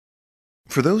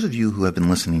For those of you who have been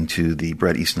listening to the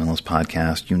Bret, Easton, Ellis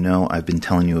podcast, you know I've been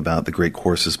telling you about the Great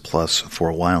Courses Plus for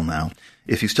a while now.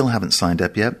 If you still haven't signed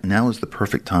up yet, now is the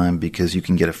perfect time because you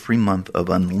can get a free month of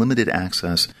unlimited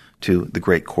access to the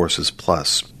Great Courses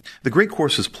Plus. The Great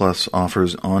Courses Plus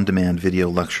offers on-demand video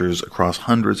lectures across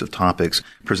hundreds of topics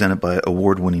presented by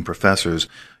award-winning professors.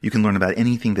 You can learn about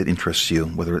anything that interests you,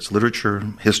 whether it's literature,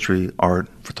 history, art,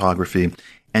 photography,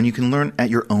 and you can learn at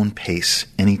your own pace,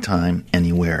 anytime,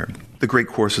 anywhere. The Great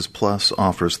Courses Plus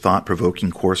offers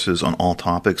thought-provoking courses on all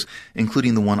topics,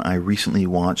 including the one I recently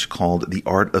watched called The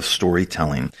Art of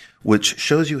Storytelling, which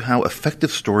shows you how effective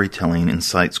storytelling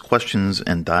incites questions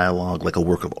and dialogue like a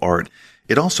work of art.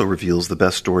 It also reveals the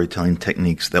best storytelling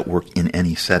techniques that work in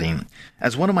any setting.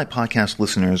 As one of my podcast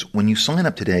listeners, when you sign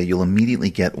up today, you'll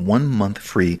immediately get 1 month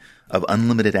free of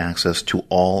unlimited access to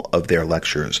all of their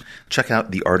lectures. Check out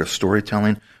The Art of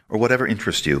Storytelling or whatever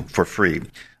interests you for free.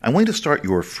 I'm going to start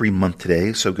your free month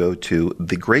today, so go to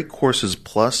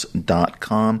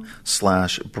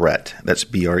thegreatcoursesplus.com/Bret. That's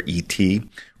B-R-E-T.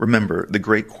 Remember,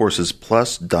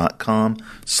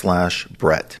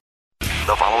 thegreatcoursesplus.com/Bret.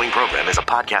 The following program is a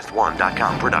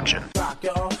podcast1.com production. Rock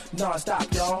y'all,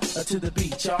 non-stop y'all, to the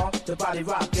beat y'all, the body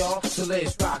rock y'all, so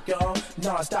let's rock y'all,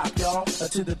 non-stop y'all,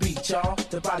 to the beat y'all,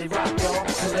 the body rock y'all,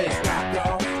 so let's rock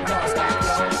y'all, non-stop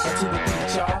y'all, to the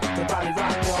beat y'all, the body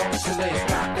rock y'all, so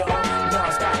let's rock y'all,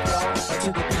 non-stop y'all,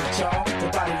 to the beat y'all, the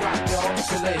body rock y'all,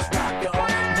 so let's rock y'all,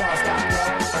 non-stop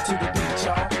y'all, to the beat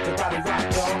y'all, the body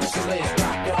rock y'all, so let's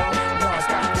rock y'all,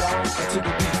 non-stop y'all, to the beat y'all, the body rock y'all, so let's rock y'all, non-stop y'all, to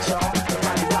the beat y'all, the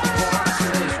body rock y'all, so let's rock y'all, non-stop y'all, to the beat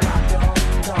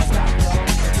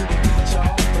y'all,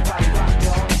 the body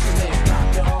rock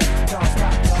y'all, so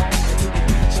let's rock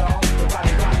y'all, non-stop y'all, to the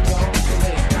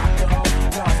beat y'all, the body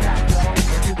rock y'all, so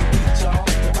let's rock y'all,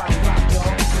 non-stop y'all,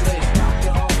 to the beat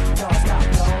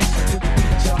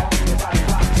y'all, the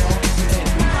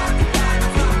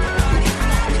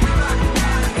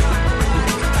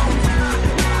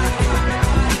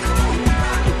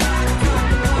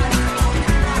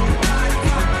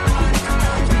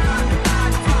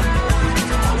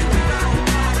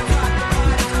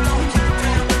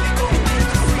body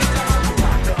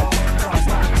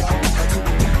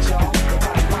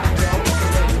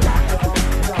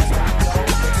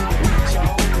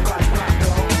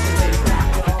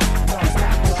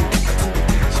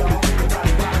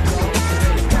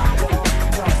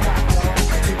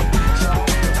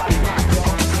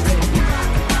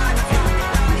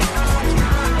y'all, so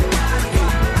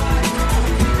let's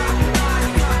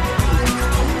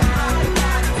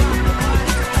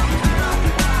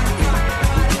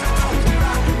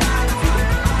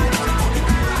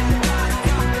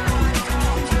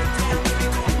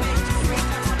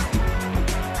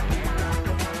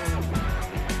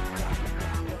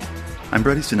I'm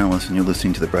Bret Easton Ellis, and you're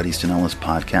listening to the Bret Easton Ellis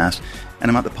podcast,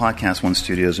 and I'm at the Podcast One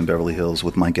studios in Beverly Hills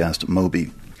with my guest,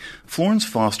 Moby. Florence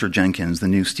Foster Jenkins, the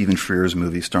new Stephen Frears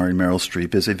movie starring Meryl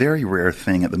Streep, is a very rare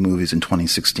thing at the movies in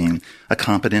 2016, a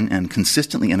competent and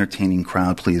consistently entertaining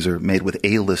crowd pleaser made with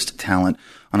A-list talent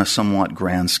on a somewhat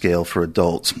grand scale for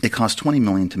adults. It cost $20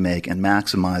 million to make and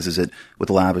maximizes it with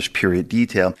lavish period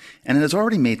detail, and it has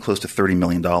already made close to $30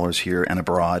 million here and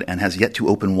abroad and has yet to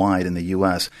open wide in the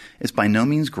U.S. It's by no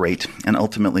means great and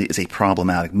ultimately is a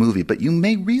problematic movie, but you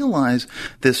may realize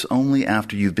this only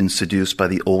after you've been seduced by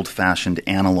the old-fashioned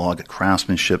analog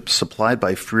craftsmanship supplied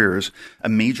by Frears, a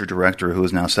major director who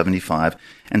is now 75,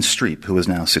 and Streep, who is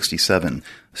now 67.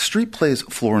 Streep plays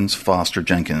Florence Foster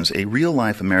Jenkins, a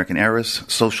real-life American heiress,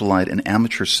 socialite, and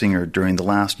amateur singer during the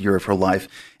last year of her life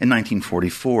in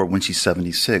 1944 when she's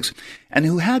 76, and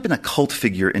who had been a cult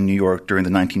figure in New York during the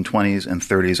 1920s and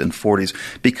 30s and 40s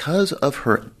because of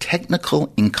her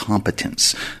technical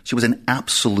incompetence. She was an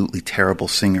absolutely terrible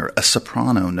singer, a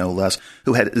soprano no less,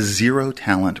 who had zero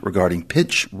talent regarding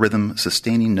pitch, rhythm,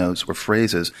 sustaining notes, or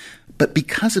phrases. But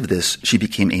because of this, she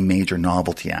became a major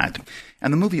novelty act.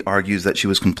 And the movie argues that she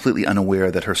was completely unaware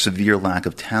that her severe lack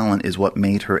of talent is what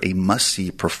made her a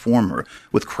must-see performer,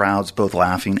 with crowds both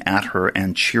laughing at her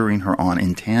and cheering her on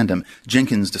in tandem.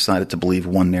 Jenkins decided to believe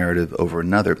one narrative over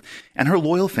another, and her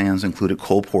loyal fans included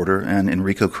Cole Porter and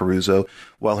Enrico Caruso,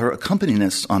 while her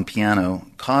accompanists on piano,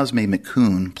 Cosme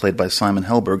McCoon, played by Simon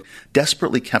Helberg,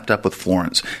 desperately kept up with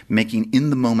Florence, making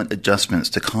in-the-moment adjustments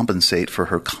to compensate for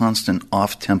her constant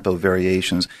off-tempo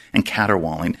variations and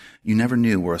caterwauling, You never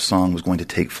knew where a song was going to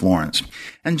take Florence.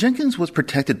 And Jenkins was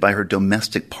protected by her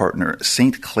domestic partner,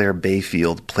 St. Clair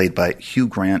Bayfield, played by Hugh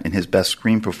Grant in his best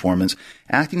screen performance,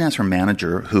 acting as her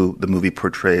manager, who the movie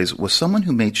portrays was someone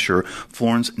who made sure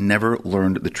Florence never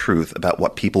learned the truth about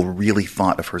what people really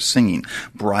thought of her singing,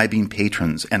 bribing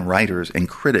patrons and writers and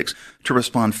critics to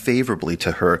respond favorably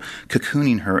to her,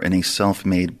 cocooning her in a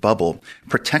self-made bubble,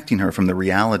 protecting her from the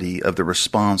reality of the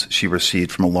response she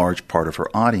received from a large part of her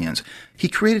audience. He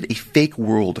created a fake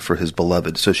world for his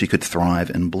beloved so she could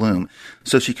thrive and bloom,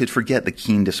 so she could forget the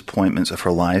keen disappointments of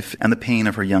her life and the pain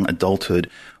of her young adulthood,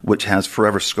 which has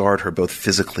forever scarred her both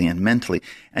physically and mentally.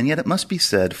 And yet it must be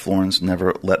said, Florence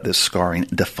never let this scarring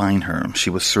define her.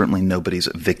 She was certainly nobody's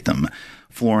victim.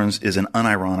 Florence is an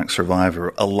unironic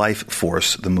survivor, a life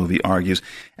force, the movie argues.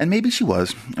 And maybe she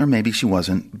was, or maybe she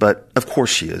wasn't, but of course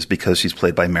she is, because she's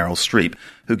played by Meryl Streep,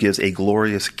 who gives a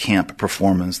glorious camp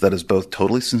performance that is both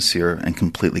totally sincere and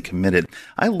completely committed.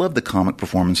 I love the comic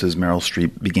performances Meryl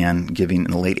Streep began giving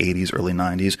in the late 80s, early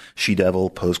 90s.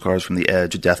 She-Devil, Postcards from the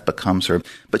Edge, Death Becomes Her.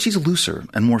 But she's looser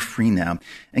and more free now,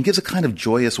 and gives a kind of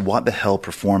joyous what-the-hell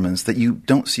performance that you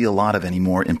don't see a lot of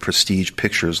anymore in prestige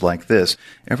pictures like this.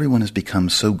 Everyone has become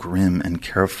so grim and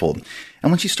careful.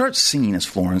 And when she starts singing as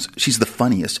Florence, she's the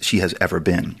funniest she has ever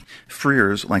been.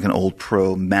 Frears, like an old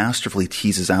pro, masterfully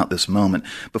teases out this moment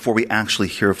before we actually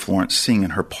hear Florence sing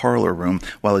in her parlor room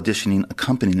while auditioning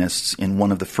accompanists in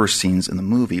one of the first scenes in the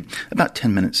movie, about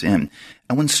 10 minutes in.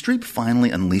 And when Streep finally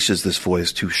unleashes this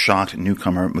voice to shocked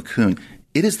newcomer McCune,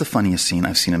 it is the funniest scene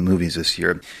I've seen in movies this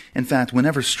year. In fact,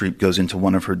 whenever Streep goes into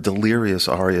one of her delirious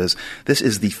arias, this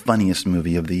is the funniest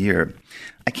movie of the year.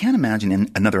 I can't imagine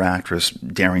another actress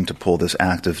daring to pull this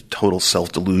act of total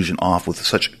self-delusion off with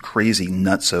such crazy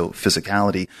nutso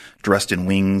physicality, dressed in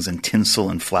wings and tinsel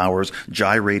and flowers,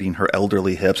 gyrating her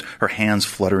elderly hips, her hands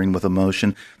fluttering with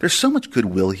emotion. There's so much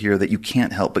goodwill here that you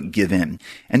can't help but give in.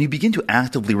 And you begin to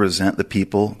actively resent the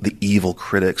people, the evil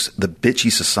critics, the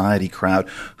bitchy society crowd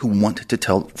who want to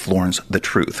tell Florence the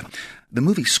truth. The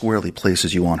movie squarely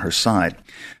places you on her side.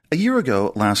 A year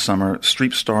ago, last summer,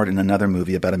 Streep starred in another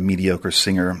movie about a mediocre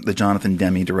singer, the Jonathan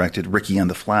Demme-directed Ricky and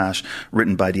the Flash,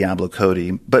 written by Diablo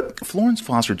Cody. But Florence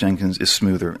Foster Jenkins is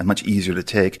smoother and much easier to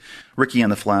take. Ricky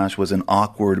and the Flash was an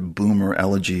awkward boomer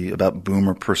elegy about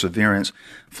boomer perseverance.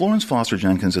 Florence Foster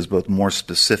Jenkins is both more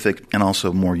specific and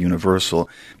also more universal.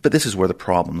 But this is where the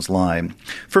problems lie.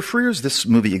 For Frears, this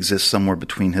movie exists somewhere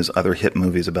between his other hit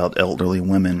movies about elderly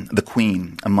women. The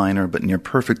Queen, a minor but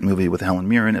near-perfect movie with Helen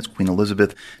Mirren as Queen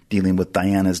Elizabeth, dealing with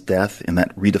Diana's death in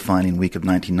that redefining week of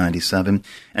 1997,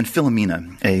 and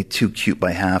Philomena, a too cute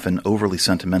by half and overly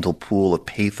sentimental pool of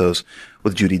pathos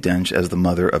with Judi Dench as the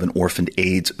mother of an orphaned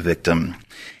AIDS victim.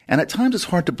 And at times it's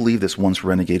hard to believe this once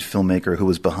renegade filmmaker who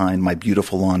was behind My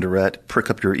Beautiful Laundrette, Prick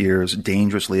Up Your Ears,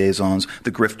 Dangerous Liaisons,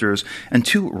 The Grifters, and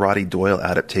 2 Roddy Doyle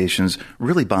adaptations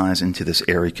really buys into this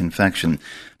airy confection.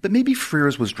 But maybe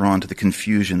Frears was drawn to the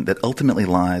confusion that ultimately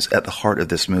lies at the heart of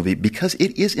this movie, because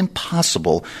it is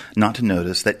impossible not to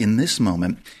notice that in this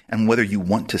moment, and whether you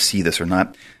want to see this or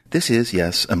not, this is,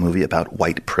 yes, a movie about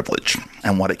white privilege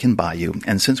and what it can buy you.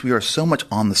 And since we are so much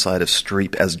on the side of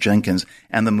Streep as Jenkins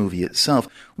and the movie itself,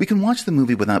 we can watch the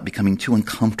movie without becoming too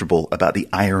uncomfortable about the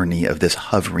irony of this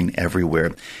hovering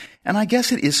everywhere. And I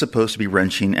guess it is supposed to be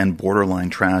wrenching and borderline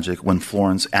tragic when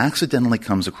Florence accidentally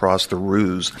comes across the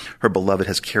ruse her beloved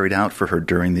has carried out for her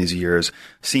during these years.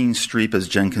 Seeing Streep as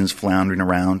Jenkins floundering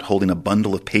around, holding a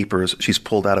bundle of papers she's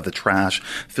pulled out of the trash,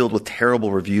 filled with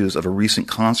terrible reviews of a recent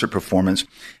concert performance,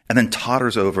 and then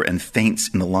totters over and faints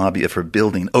in the lobby of her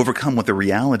building, overcome with the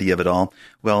reality of it all,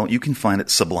 well, you can find it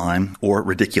sublime or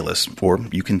ridiculous, or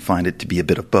you can find it to be a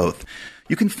bit of both.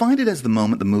 You can find it as the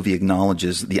moment the movie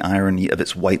acknowledges the irony of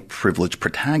its white privileged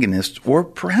protagonist, or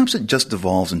perhaps it just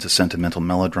devolves into sentimental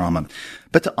melodrama.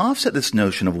 But to offset this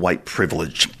notion of white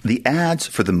privilege, the ads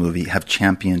for the movie have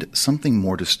championed something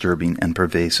more disturbing and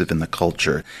pervasive in the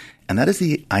culture, and that is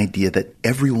the idea that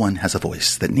everyone has a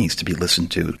voice that needs to be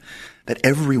listened to, that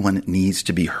everyone needs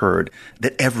to be heard,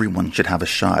 that everyone should have a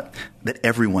shot, that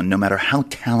everyone, no matter how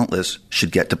talentless,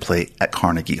 should get to play at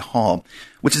Carnegie Hall,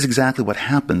 which is exactly what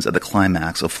happens at the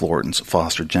climax of Florence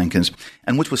Foster Jenkins,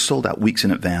 and which was sold out weeks in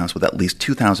advance with at least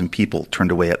 2,000 people turned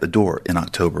away at the door in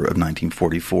October of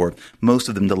 1944, most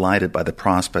of them delighted by the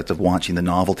prospect of watching the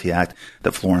novelty act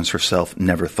that Florence herself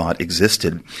never thought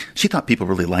existed. She thought people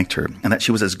really liked her, and that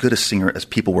she was as good a singer as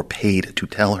people were paid to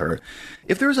tell her.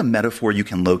 If there is a metaphor you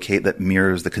can locate that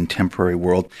mirrors the contemporary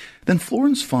world, then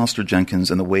Florence Foster Jenkins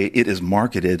and the way it is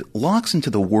marketed locks into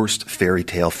the worst fairy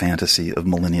tale fantasy of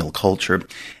millennial culture,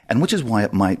 and which is why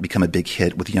it might become a big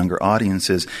hit with younger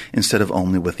audiences instead of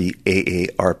only with the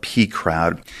AARP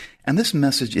crowd. And this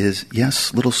message is,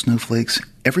 yes, little snowflakes,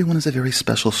 everyone is a very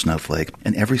special snowflake,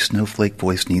 and every snowflake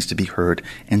voice needs to be heard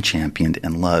and championed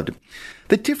and loved.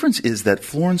 The difference is that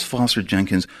Florence Foster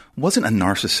Jenkins wasn't a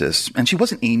narcissist, and she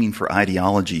wasn't aiming for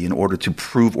ideology in order to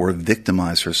prove or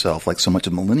victimize herself like so much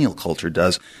of millennial culture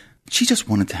does. She just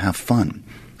wanted to have fun.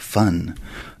 Fun.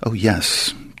 Oh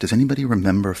yes. Does anybody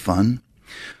remember fun?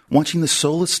 Watching the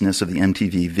soullessness of the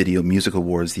MTV Video Music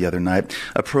Awards the other night,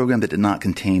 a program that did not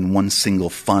contain one single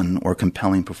fun or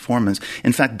compelling performance.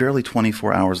 In fact, barely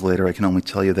 24 hours later, I can only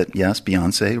tell you that, yes,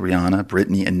 Beyonce, Rihanna,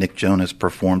 Britney, and Nick Jonas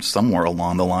performed somewhere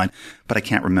along the line, but I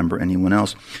can't remember anyone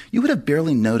else. You would have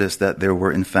barely noticed that there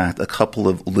were, in fact, a couple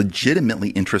of legitimately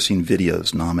interesting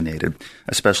videos nominated,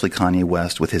 especially Kanye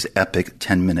West with his epic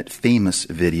 10-minute Famous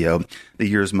video, the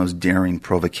year's most daring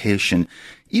provocation.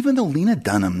 Even though Lena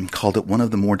Dunham called it one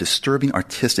of the more disturbing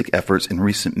artistic efforts in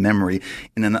recent memory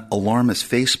in an alarmist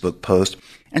Facebook post,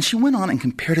 and she went on and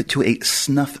compared it to a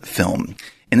snuff film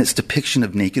in its depiction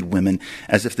of naked women,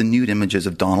 as if the nude images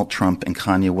of Donald Trump and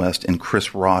Kanye West and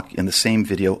Chris Rock in the same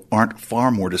video aren't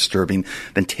far more disturbing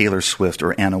than Taylor Swift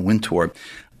or Anna Wintour.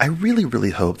 I really,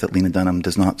 really hope that Lena Dunham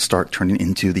does not start turning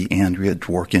into the Andrea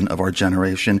Dworkin of our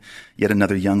generation, yet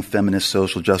another young feminist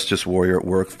social justice warrior at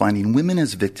work, finding women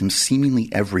as victims seemingly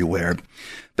everywhere.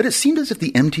 But it seemed as if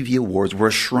the MTV Awards were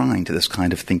a shrine to this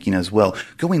kind of thinking as well,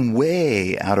 going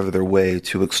way out of their way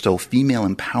to extol female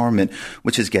empowerment,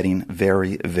 which is getting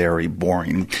very, very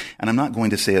boring. And I'm not going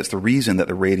to say it's the reason that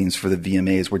the ratings for the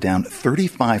VMAs were down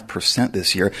 35%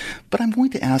 this year, but I'm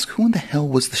going to ask, who in the hell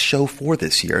was the show for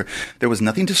this year? There was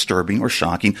nothing disturbing or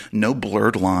shocking, no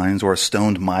blurred lines or a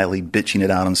stoned Miley bitching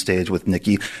it out on stage with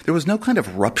Nicki. There was no kind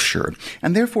of rupture,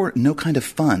 and therefore no kind of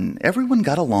fun. Everyone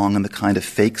got along in the kind of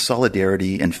fake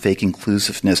solidarity and fake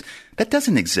inclusiveness that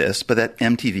doesn't exist, but that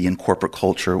MTV and corporate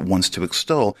culture wants to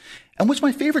extol, and which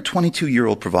my favorite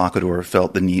 22-year-old provocateur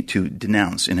felt the need to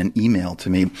denounce in an email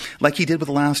to me, like he did with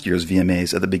last year's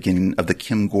VMAs at the beginning of the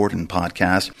Kim Gordon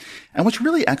podcast, and which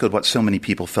really echoed what so many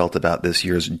people felt about this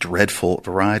year's dreadful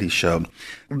variety show.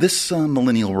 This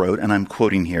millennial wrote, and I'm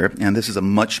quoting here, and this is a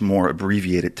much more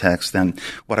abbreviated text than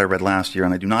what I read last year,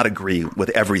 and I do not agree with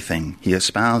everything he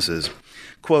espouses.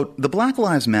 Quote, "The Black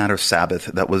Lives Matter Sabbath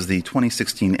that was the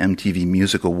 2016 MTV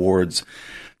Music Awards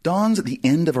dawns at the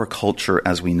end of our culture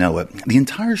as we know it. The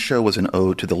entire show was an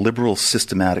ode to the liberal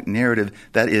systematic narrative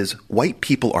that is, white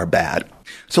people are bad.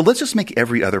 So let's just make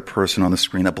every other person on the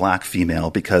screen a black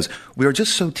female because we are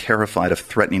just so terrified of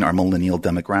threatening our millennial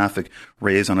demographic,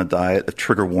 raised on a diet of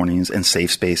trigger warnings and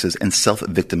safe spaces and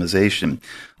self-victimization.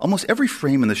 Almost every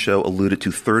frame in the show alluded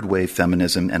to third-wave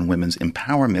feminism and women's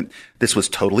empowerment. This was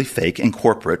totally fake and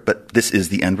corporate, but this is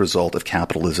the end result of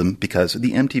capitalism because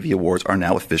the MTV Awards are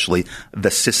now officially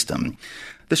the system.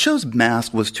 The show's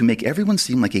mask was to make everyone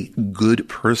seem like a good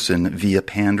person via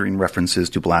pandering references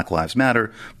to Black Lives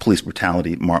Matter, police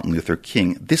brutality, Martin Luther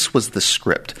King. This was the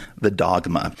script, the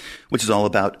dogma, which is all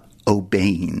about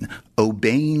obeying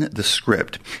the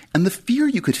script, and the fear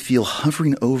you could feel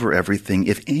hovering over everything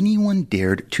if anyone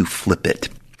dared to flip it.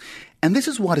 And this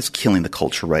is what is killing the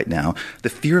culture right now, the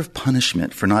fear of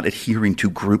punishment for not adhering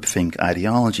to groupthink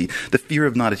ideology, the fear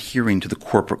of not adhering to the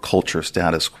corporate culture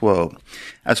status quo.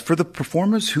 As for the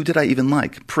performers, who did I even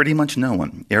like? Pretty much no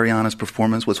one. Ariana's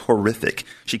performance was horrific.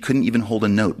 She couldn't even hold a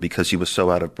note because she was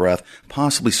so out of breath,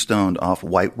 possibly stoned off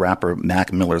white rapper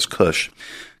Mac Miller's Kush.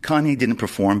 Kanye didn't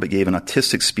perform but gave an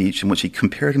autistic speech in which he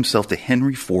compared himself to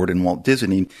Henry Ford and Walt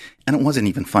Disney, and it wasn't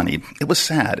even funny. It was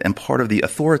sad and part of the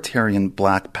authoritarian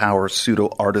black power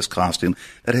pseudo-artist costume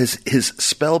that has his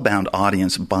spellbound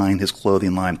audience buying his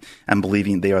clothing line and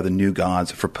believing they are the new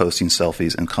gods for posting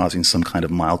selfies and causing some kind of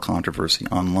mild controversy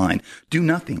online. Do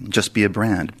nothing, just be a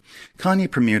brand. Kanye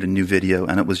premiered a new video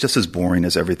and it was just as boring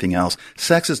as everything else.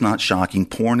 Sex is not shocking,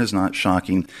 porn is not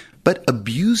shocking, but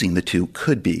abusing the two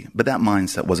could be. But that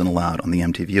mindset wasn't allowed on the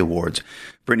MTV Awards.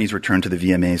 Britney's return to the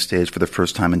VMA stage for the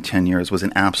first time in 10 years was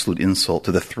an absolute insult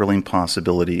to the thrilling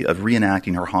possibility of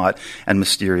reenacting her hot and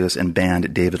mysterious and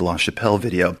banned David LaChapelle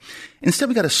video. Instead,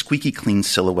 we got a squeaky clean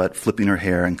silhouette flipping her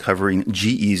hair and covering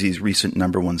G-Eazy's recent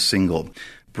 #1 single.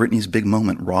 Britney's big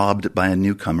moment robbed by a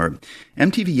newcomer.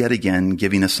 MTV yet again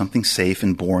giving us something safe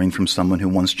and boring from someone who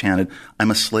once chanted,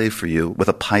 "I'm a slave for you," with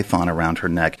a python around her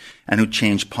neck, and who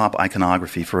changed pop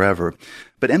iconography forever.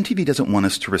 But MTV doesn't want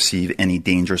us to receive any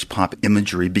dangerous pop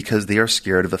imagery because they are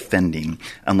scared of offending,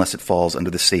 unless it falls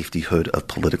under the safety hood of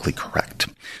politically correct.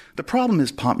 The problem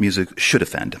is pop music should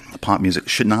offend. Pop music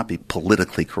should not be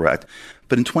politically correct.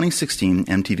 But in 2016,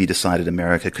 MTV decided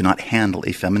America could not handle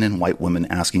a feminine white woman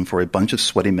asking for a bunch of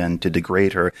sweaty men to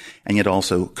degrade her and yet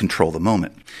also control the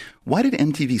moment. Why did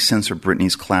MTV censor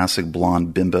Britney's classic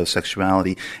blonde bimbo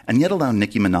sexuality and yet allow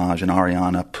Nicki Minaj and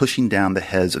Ariana pushing down the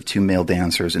heads of two male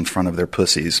dancers in front of their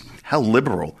pussies? How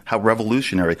liberal, how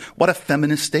revolutionary, what a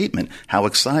feminist statement, how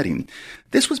exciting.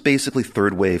 This was basically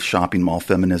third-wave shopping mall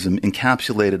feminism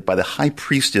encapsulated by the high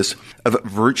priestess of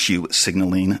virtue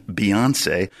signaling,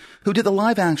 Beyoncé, who did the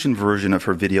live-action version of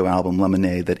her video album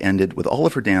Lemonade that ended with all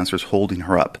of her dancers holding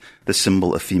her up, the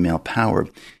symbol of female power.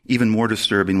 Even more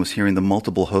disturbing was hearing the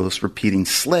multiple hosts repeating,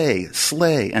 "Slay,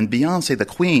 slay," and Beyoncé the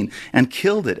queen, and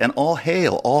killed it, and all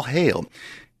hail, all hail.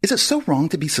 Is it so wrong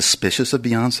to be suspicious of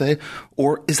Beyoncé,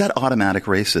 or is that automatic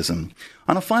racism?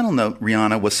 On a final note,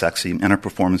 Rihanna was sexy and her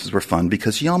performances were fun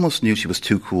because she almost knew she was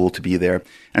too cool to be there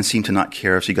and seemed to not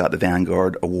care if she got the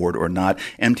Vanguard Award or not,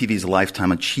 MTV's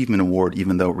Lifetime Achievement Award,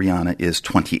 even though Rihanna is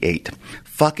 28.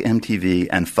 Fuck MTV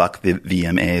and fuck the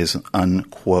VMAs,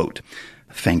 unquote.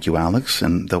 Thank you, Alex,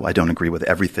 and though I don't agree with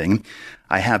everything,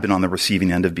 I have been on the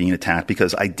receiving end of being attacked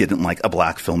because I didn't like a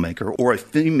black filmmaker or a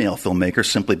female filmmaker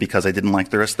simply because I didn't like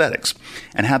their aesthetics,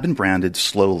 and have been branded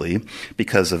slowly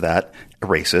because of that a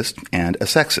racist and a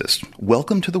sexist.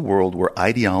 Welcome to the world where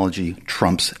ideology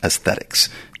trumps aesthetics.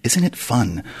 Isn't it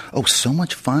fun? Oh, so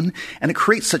much fun. And it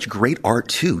creates such great art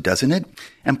too, doesn't it?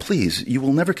 And please, you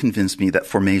will never convince me that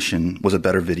Formation was a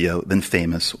better video than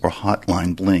Famous or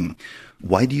Hotline Bling.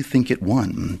 Why do you think it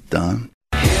won? Duh.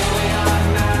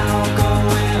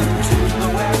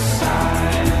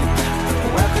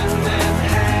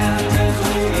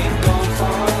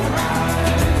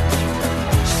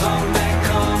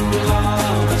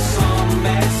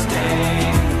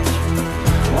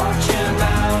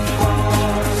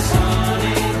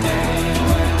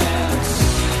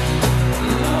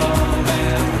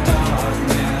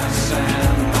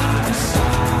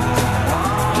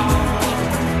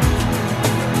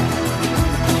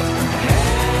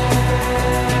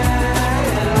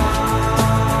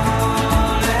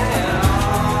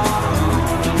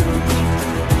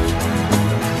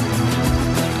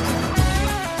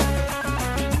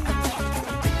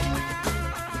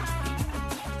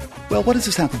 Well, what does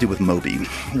this have to do with Moby?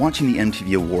 Watching the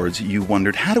MTV Awards, you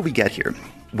wondered, how did we get here?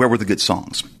 Where were the good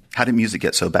songs? How did music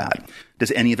get so bad?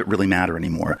 Does any of it really matter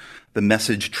anymore? The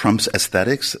message trumps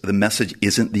aesthetics. The message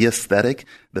isn't the aesthetic.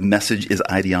 The message is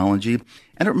ideology.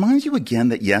 And it reminds you again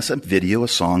that yes, a video, a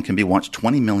song can be watched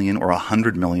 20 million or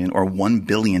 100 million or 1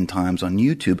 billion times on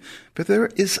YouTube, but there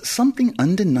is something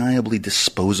undeniably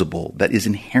disposable that is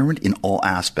inherent in all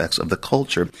aspects of the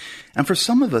culture. And for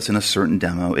some of us in a certain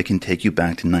demo, it can take you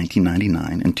back to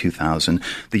 1999 and 2000,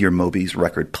 the year Moby's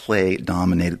record Play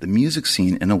dominated the music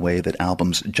scene in a way that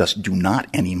albums just do not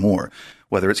anymore.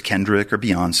 Whether it's Kendrick or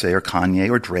Beyonce or Kanye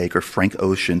or Drake or Frank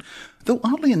Ocean, though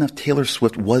oddly enough, Taylor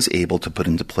Swift was able to put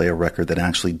into play a record that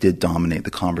actually did dominate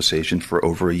the conversation for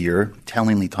over a year,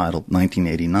 tellingly titled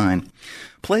 1989.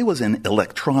 Play was an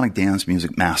electronic dance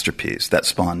music masterpiece that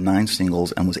spawned 9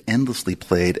 singles and was endlessly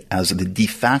played as the de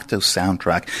facto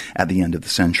soundtrack at the end of the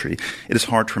century. It is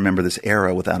hard to remember this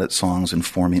era without its songs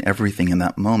informing everything in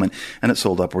that moment, and it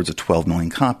sold upwards of 12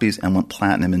 million copies and went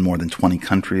platinum in more than 20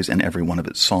 countries, and every one of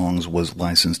its songs was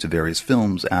licensed to various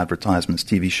films, advertisements,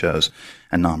 TV shows,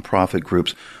 and nonprofit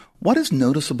groups. What is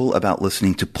noticeable about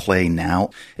listening to Play now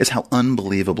is how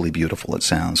unbelievably beautiful it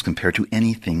sounds compared to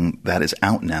anything that is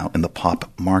out now in the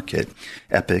pop market.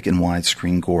 Epic and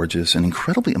widescreen gorgeous and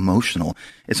incredibly emotional,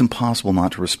 it's impossible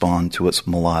not to respond to its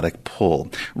melodic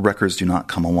pull. Records do not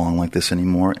come along like this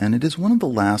anymore, and it is one of the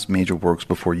last major works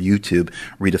before YouTube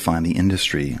redefined the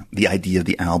industry. The idea of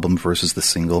the album versus the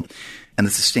single, and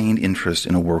the sustained interest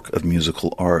in a work of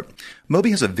musical art.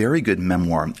 Moby has a very good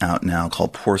memoir out now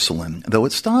called Porcelain, though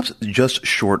it stops just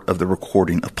short of the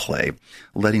recording of Play,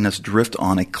 letting us drift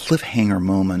on a cliffhanger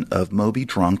moment of Moby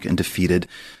drunk and defeated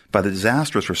by the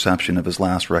disastrous reception of his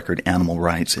last record, Animal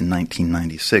Rights, in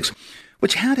 1996,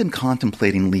 which had him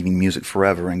contemplating leaving music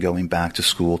forever and going back to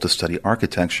school to study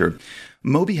architecture.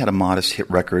 Moby had a modest hit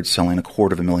record selling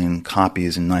 250,000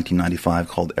 copies in 1995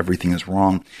 called Everything Is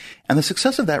Wrong, and the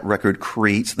success of that record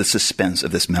creates the suspense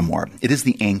of this memoir. It is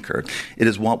the anchor. It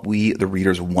is what we, the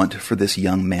readers, want for this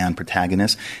young man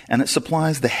protagonist, and it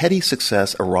supplies the heady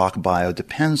success a rock bio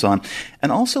depends on,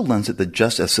 and also lends it the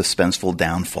just as suspenseful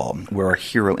downfall, where our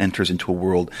hero enters into a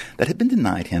world that had been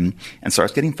denied him and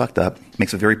starts getting fucked up,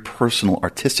 makes a very personal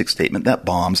artistic statement that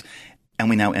bombs, and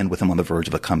we now end with him on the verge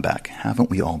of a comeback. Haven't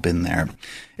we all been there?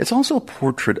 It's also a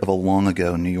portrait of a long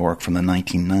ago New York from the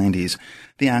 1990s.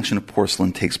 The action of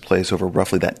Porcelain takes place over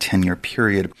roughly that 10-year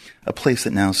period, a place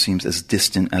that now seems as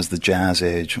distant as the Jazz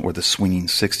Age or the swinging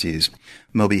 60s.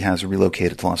 Moby has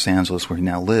relocated to Los Angeles, where he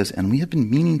now lives, and we have been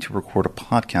meaning to record a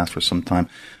podcast for some time,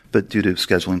 but due to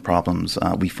scheduling problems,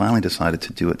 we finally decided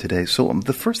to do it today. So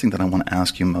the first thing that I want to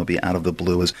ask you, Moby, out of the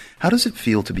blue is, how does it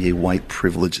feel to be a white,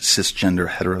 privileged, cisgender,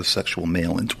 heterosexual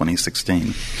male in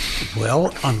 2016?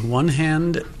 Well, on one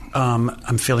hand,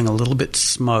 I'm feeling a little bit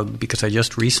smug because I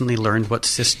just recently learned what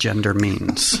cisgender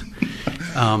means.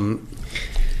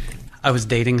 I was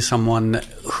dating someone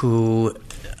who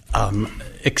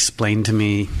explained to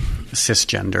me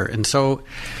cisgender, and so...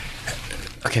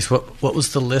 Okay, so what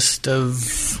was the list of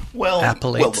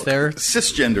accolades there?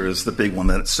 Cisgender is the big one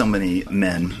that so many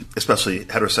men, especially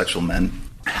heterosexual men,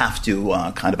 have to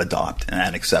kind of adopt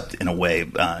and accept in a way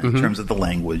in terms of the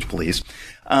language, please.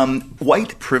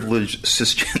 White, privileged,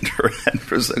 cisgender,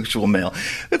 heterosexual male.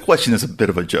 The question is a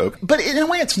bit of a joke, but in a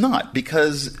way it's not,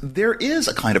 because there is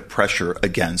a kind of pressure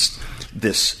against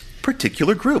this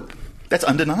particular group. That's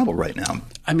undeniable right now.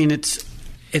 I mean,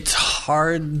 it's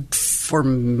hard for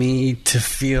me to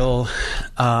feel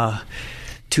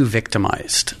too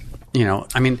victimized. You know,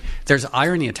 I mean, there's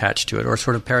irony attached to it, or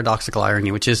sort of paradoxical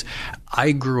irony, which is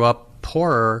I grew up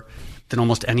poorer than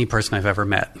almost any person I've ever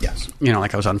met. Yes. You know,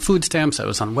 like I was on food stamps, I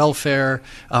was on welfare.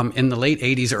 In the late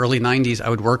 80s, early 90s, I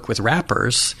would work with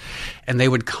rappers, and they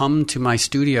would come to my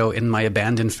studio in my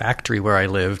abandoned factory where I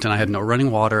lived, and I had no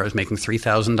running water. I was making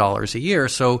 $3,000 a year.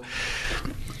 So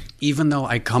even though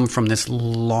I come from this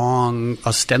long,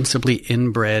 ostensibly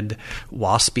inbred,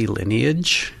 waspy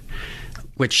lineage,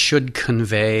 which should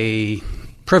convey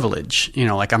privilege, you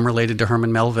know, like I'm related to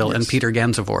Herman Melville and Peter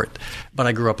Gansevoort, but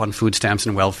I grew up on food stamps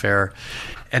and welfare,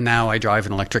 and now I drive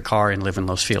an electric car and live in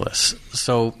Los Feliz.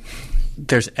 So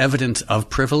there's evidence of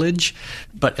privilege,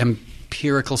 but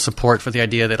empirical support for the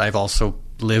idea that I've also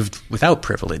lived without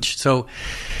privilege. So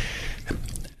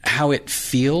how it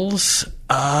feels...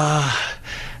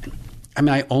 I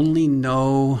mean, I only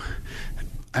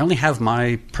have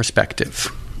my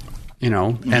perspective, you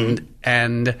know, and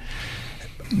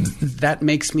that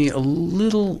makes me a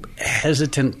little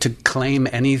hesitant to claim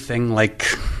anything like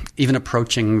even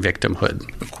approaching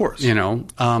victimhood. Of course. You know,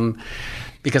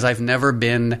 because I've never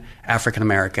been African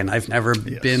American. I've never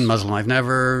been Muslim. I've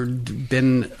never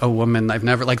been a woman. I've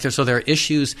never so there are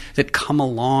issues that come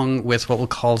along with what we'll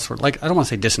call sort of like, I don't want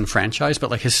to say disenfranchised, but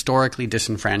like historically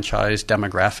disenfranchised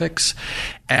demographics.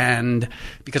 And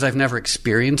because I've never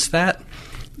experienced that,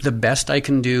 the best I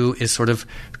can do is sort of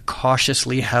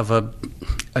cautiously have a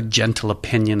gentle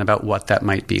opinion about what that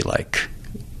might be like.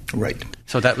 Right.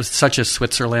 So that was such a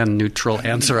Switzerland neutral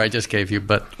answer I just gave you,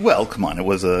 but well, come on, it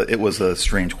was a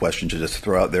strange question to just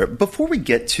throw out there. Before we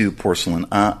get to Porcelain,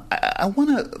 I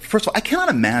want to first of all, I cannot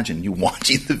imagine you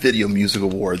watching the Video Music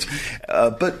Awards,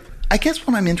 but I guess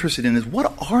what I'm interested in is,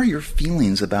 what are your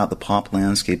feelings about the pop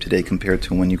landscape today compared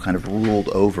to when you kind of ruled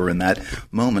over in that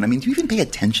moment? I mean, do you even pay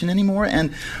attention anymore?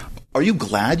 And are you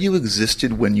glad you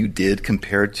existed when you did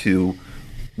compared to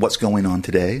what's going on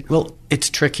today? Well, it's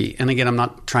tricky. And again, I'm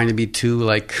not trying to be too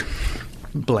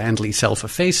blandly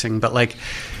self-effacing, but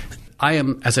I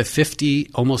am, as a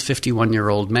almost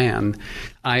 51-year-old man,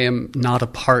 I am not a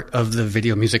part of the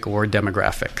Video Music Award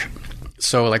demographic.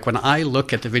 So when I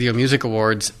look at the Video Music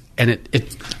Awards, and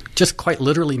it just quite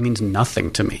literally means nothing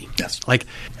to me. Yes.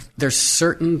 There's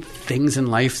certain things in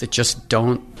life that just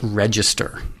don't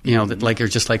register, you know, that you're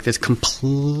just this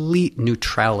complete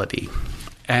neutrality.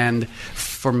 And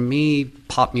for me,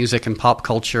 pop music and pop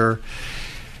culture,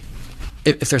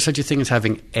 if there's such a thing as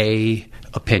having a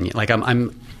opinion,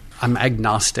 I'm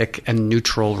agnostic and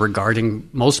neutral regarding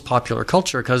most popular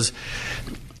culture, because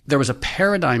there was a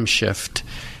paradigm shift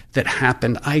that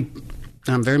happened.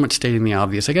 I'm very much stating the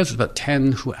obvious. I guess it was about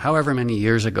 10, however many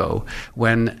years ago,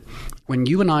 when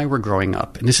you and I were growing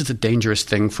up, and this is a dangerous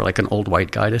thing for an old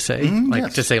white guy to say,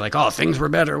 yes. to say oh, things were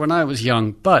better when I was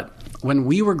young. But when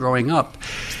we were growing up,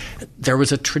 there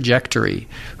was a trajectory,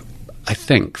 I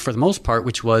think, for the most part,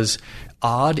 which was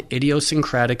odd,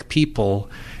 idiosyncratic people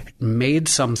made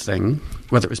something,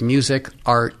 whether it was music,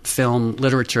 art, film,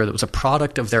 literature, that was a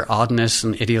product of their oddness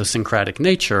and idiosyncratic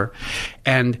nature,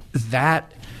 and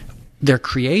that their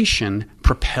creation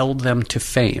propelled them to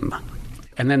fame.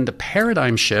 And then the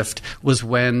paradigm shift was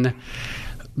when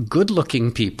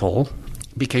good-looking people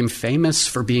became famous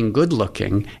for being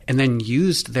good-looking and then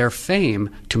used their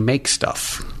fame to make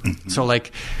stuff. Mm-hmm. So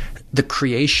the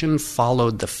creation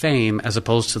followed the fame as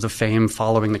opposed to the fame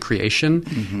following the creation.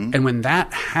 Mm-hmm. And when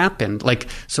that happened,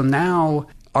 so now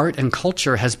art and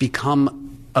culture has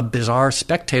become a bizarre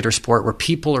spectator sport where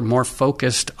people are more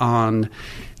focused on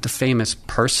the famous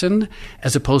person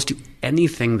as opposed to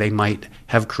anything they might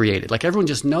have created. Like, everyone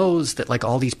just knows that, like,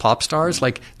 all these pop stars,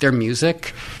 like, their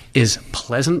music is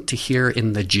pleasant to hear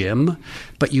in the gym,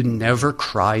 but you never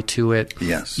cry to it.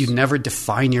 Yes. You never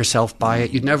define yourself by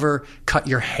it. You'd never cut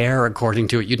your hair according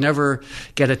to it. You'd never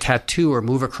get a tattoo or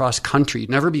move across country. You'd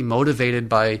never be motivated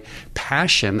by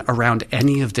passion around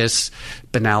any of this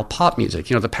banal pop music.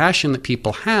 You know, the passion that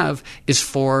people have is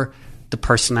for the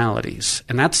personalities,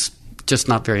 and that's just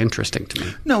not very interesting to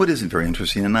me. No, it isn't very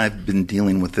interesting, and I've been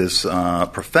dealing with this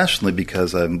professionally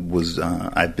because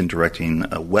I've been directing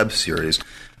a web series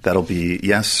that'll be,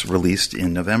 released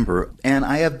in November, and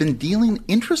I have been dealing,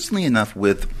 interestingly enough,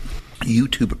 with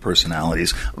YouTube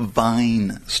personalities,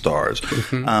 Vine stars.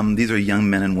 Mm-hmm. These are young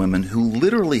men and women who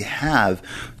literally have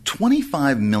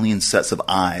 25 million sets of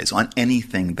eyes on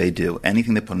anything they do,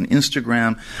 anything they put on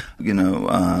Instagram. You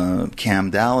know,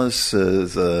 Cam Dallas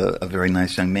is a very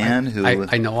nice young man who...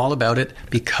 I know all about it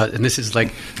because, and this is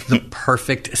like the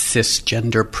perfect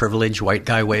cisgender privileged white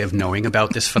guy way of knowing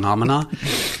about this phenomena.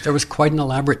 There was quite an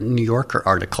elaborate New Yorker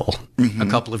article a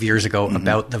couple of years ago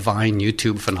about the Vine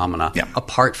YouTube phenomena. Yeah.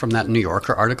 Apart from that New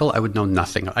Yorker article, I would know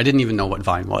nothing. I didn't even know what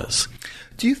Vine was.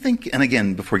 Do you think, and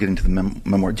again, before getting to the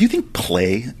memoir, do you think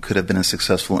Play could have been as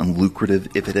successful and lucrative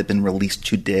if it had been released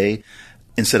today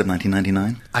instead of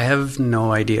 1999? I have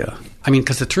no idea. I mean,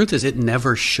 because the truth is, it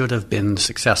never should have been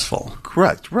successful.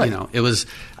 Correct, right. You know, it was,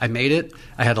 I made it,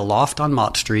 I had a loft on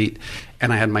Mott Street,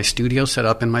 and I had my studio set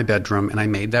up in my bedroom, and I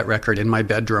made that record in my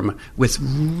bedroom with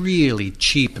really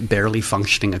cheap, barely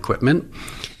functioning equipment,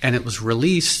 and it was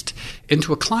released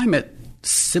into a climate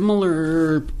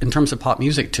similar in terms of pop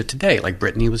music to today. Like,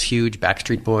 Britney was huge,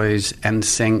 Backstreet Boys,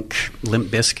 NSYNC, Limp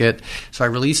Bizkit. So I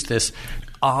released this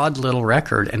odd little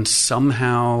record, and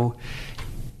somehow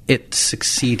it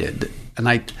succeeded.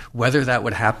 And whether that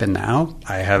would happen now,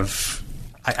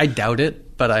 I doubt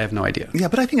it, but I have no idea. Yeah,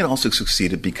 but I think it also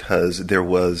succeeded because there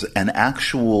was an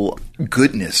actual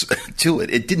goodness to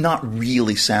it. It did not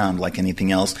really sound like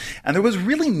anything else, and there was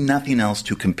really nothing else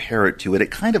to compare it to. It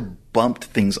kind of bumped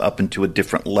things up into a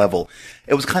different level.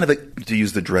 It was kind of a, to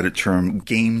use the dreaded term,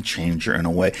 game changer in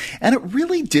a way, and it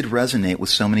really did resonate with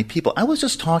so many people. I was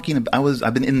just talking.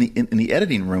 I've been in the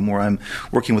editing room where I'm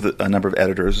working with a number of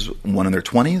editors, one in their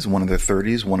 20s, one in their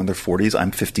 30s, one in their 40s.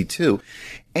 I'm 52.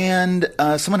 And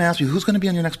someone asked me, who's going to be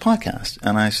on your next podcast?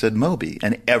 And I said, Moby.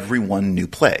 And everyone knew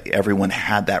Play. Everyone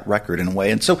had that record in a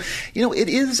way. And so, you know, it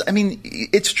is, I mean,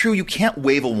 it's true. You can't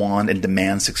wave a wand and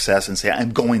demand success and say,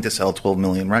 I'm going to sell 12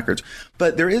 million records.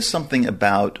 But there is something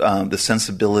about the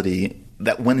sensibility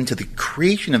that went into the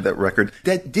creation of that record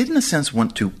that did, in a sense,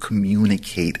 want to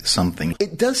communicate something.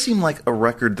 It does seem like a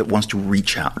record that wants to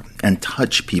reach out and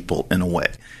touch people in a way.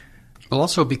 Well,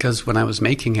 also because when I was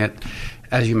making it,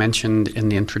 as you mentioned in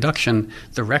the introduction,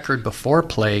 the record before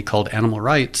Play, called Animal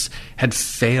Rights, had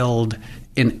failed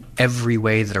in every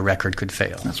way that a record could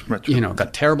fail. That's right. You know,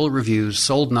 got terrible reviews,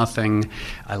 sold nothing.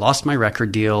 I lost my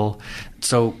record deal.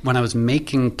 So when I was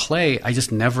making Play, I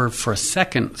just never for a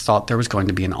second thought there was going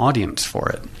to be an audience for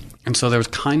it. And so there was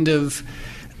kind of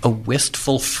a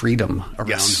wistful freedom around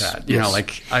that. You know,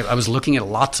 like I was looking at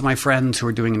lots of my friends who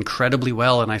were doing incredibly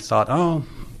well, and I thought, oh,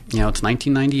 you know, it's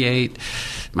 1998.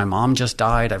 My mom just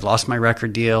died. I've lost my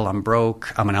record deal. I'm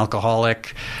broke. I'm an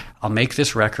alcoholic. I'll make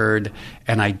this record,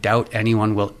 and I doubt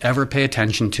anyone will ever pay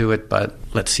attention to it, but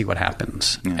let's see what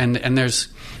happens. Yeah. And there's,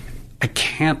 I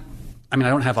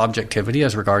don't have objectivity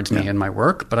as regards me and my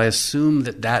work, but I assume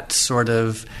that that's sort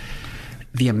of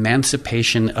the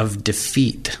emancipation of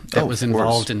defeat that was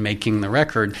involved in making the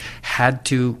record had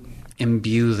to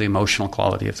imbue the emotional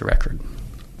quality of the record.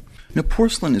 Now,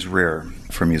 Porcelain is rare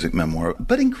for music memoir,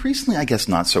 but increasingly, I guess,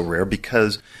 not so rare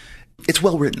because it's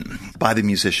well written by the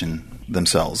musician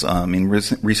themselves. I mean,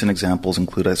 recent examples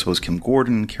include, I suppose, Kim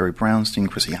Gordon, Carrie Brownstein,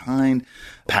 Chrissie Hynde,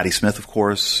 Patti Smith, of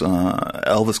course,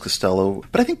 Elvis Costello.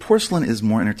 But I think Porcelain is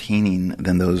more entertaining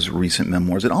than those recent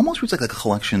memoirs. It almost reads like a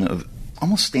collection of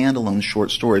almost standalone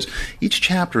short stories. Each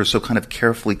chapter is so kind of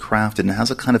carefully crafted and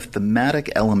has a kind of thematic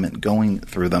element going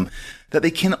through them that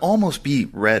they can almost be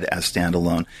read as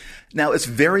standalone. Now, it's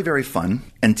very, very fun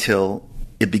until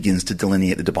it begins to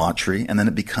delineate the debauchery, and then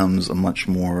it becomes a much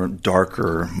more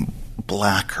darker,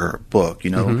 blacker book. You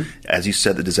know, as you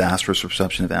said, the disastrous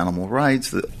reception of animal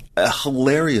rights, a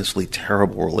hilariously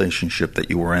terrible relationship that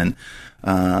you were in,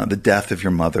 the death of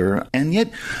your mother. And yet,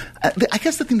 I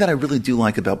guess the thing that I really do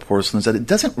like about Porcelain is that it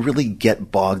doesn't really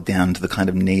get bogged down to the kind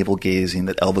of navel-gazing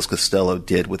that Elvis Costello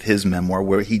did with his memoir,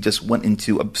 where he just went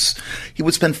into he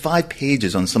would spend 5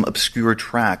 pages on some obscure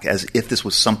track as if this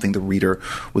was something the reader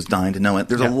was dying to know. And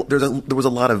there was a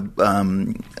lot of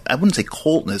I wouldn't say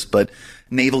coldness, but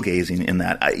navel-gazing in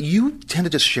that. You tend to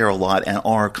just share a lot and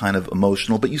are kind of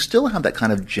emotional, but you still have that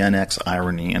kind of Gen X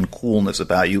irony and coolness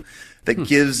about you that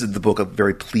gives the book a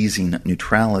very pleasing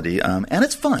neutrality, and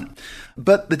it's fun.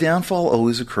 But the downfall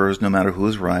always occurs no matter who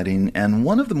is writing, and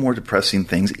one of the more depressing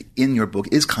things in your book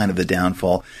is kind of the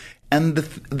downfall. And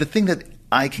the thing that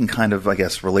I can kind of, I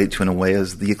guess, relate to in a way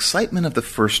is the excitement of the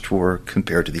first tour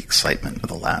compared to the excitement of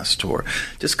the last tour.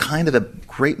 Just kind of a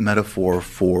great metaphor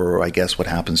for, I guess, what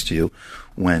happens to you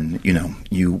when,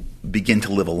 you begin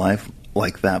to live a life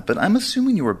like that. But I'm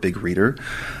assuming you were a big reader.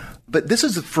 But this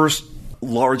is the first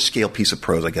large-scale piece of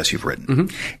prose, I guess, you've written.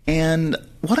 Mm-hmm. And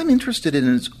what I'm interested in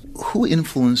is who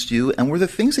influenced you, and were there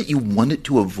things that you wanted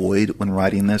to avoid when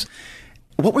writing this?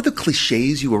 What were the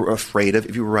cliches you were afraid of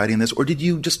if you were writing this, or did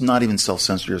you just not even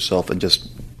self-censor yourself and just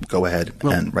go ahead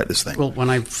and write this thing? Well, when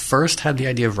I first had the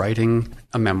idea of writing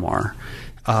a memoir,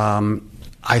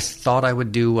 I thought I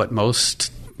would do what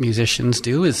most musicians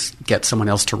do, is get someone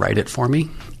else to write it for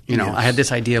me. Yes. I had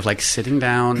this idea of like sitting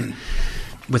down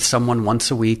with someone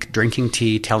once a week, drinking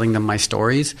tea, telling them my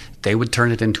stories. They would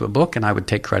turn it into a book and I would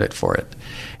take credit for it.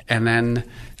 And then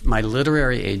my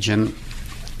literary agent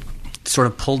sort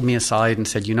of pulled me aside and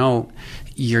said,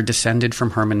 you're descended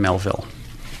from Herman Melville,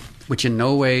 which in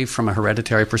no way from a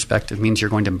hereditary perspective means you're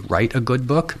going to write a good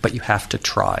book, but you have to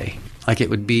try. Like it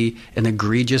would be an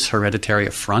egregious hereditary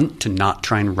affront to not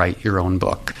try and write your own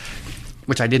book,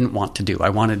 which I didn't want to do. I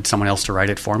wanted someone else to write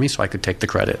it for me so I could take the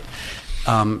credit.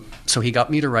 So he got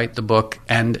me to write the book,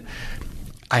 and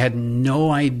I had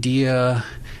no idea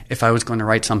if I was going to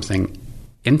write something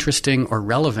interesting or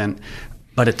relevant,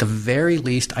 but at the very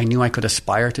least, I knew I could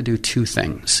aspire to do 2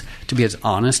 things: to be as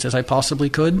honest as I possibly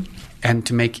could, and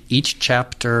to make each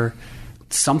chapter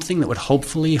something that would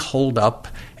hopefully hold up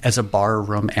as a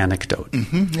barroom anecdote.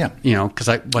 Mm-hmm, yeah.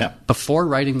 Because before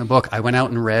writing the book, I went out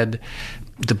and read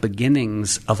the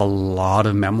beginnings of a lot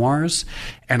of memoirs,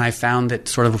 and I found that,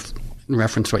 sort of in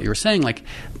reference to what you were saying, like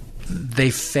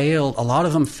they fail, a lot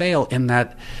of them fail in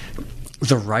that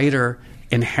the writer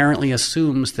inherently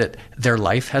assumes that their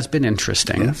life has been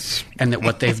interesting, yes, and that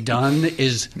what they've done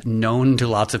is known to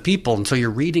lots of people. And so you're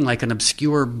reading like an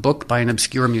obscure book by an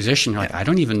obscure musician. You're like, I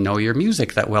don't even know your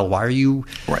music that well. Why are you...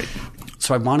 Right.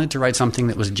 So I wanted to write something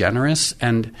that was generous,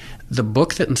 and the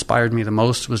book that inspired me the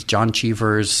most was John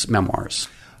Cheever's memoirs.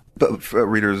 But for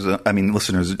readers,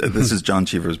 listeners, this is John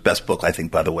Cheever's best book, I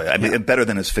think, by the way. Better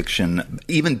than his fiction,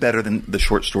 even better than the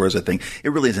short stories, I think. It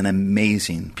really is an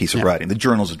amazing piece of writing. The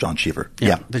Journals of John Cheever.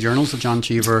 Yeah, the Journals of John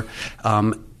Cheever.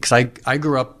 Because I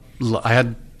grew up, I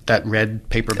had that red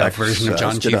paperback version of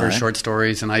John Cheever's short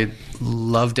stories, and I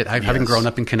loved it. Having grown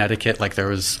up in Connecticut, like there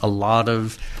was a lot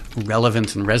of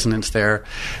relevance and resonance there.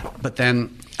 But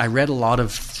then I read a lot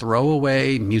of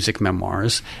throwaway music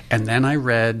memoirs, and then I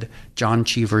read John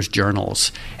Cheever's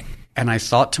journals. And I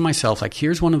thought to myself, like,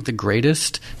 here's one of the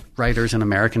greatest writers in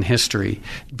American history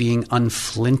being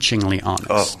unflinchingly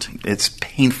honest. Oh, it's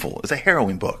painful. It's a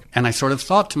harrowing book. And I sort of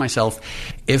thought to myself,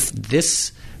 if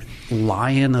this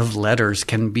lion of letters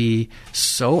can be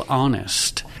so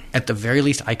honest, at the very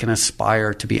least I can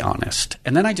aspire to be honest.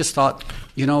 And then I just thought,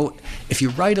 if you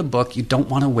write a book, you don't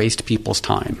want to waste people's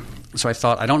time. So I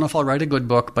thought, I don't know if I'll write a good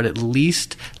book, but at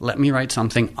least let me write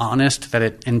something honest that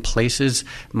it, in places,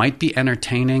 might be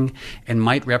entertaining and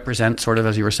might represent, sort of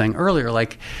as you were saying earlier,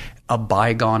 like a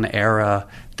bygone era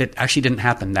that actually didn't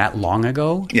happen that long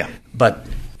ago. Yeah. But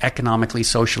economically,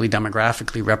 socially,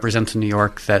 demographically represents a New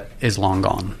York that is long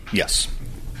gone. Yes.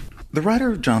 The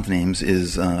writer, Jonathan Ames,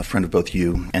 is a friend of both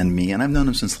you and me, and I've known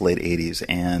him since the late 80s,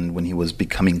 and when he was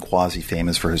becoming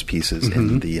quasi-famous for his pieces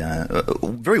in the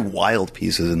very wild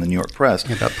pieces in the New York press.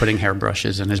 About putting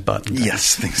hairbrushes in his butt.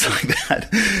 Yes, things like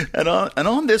that. And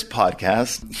on this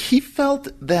podcast, he felt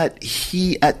that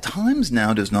he, at times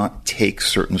now, does not take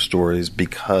certain stories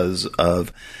because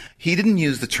of... He didn't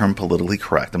use the term politically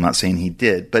correct. I'm not saying he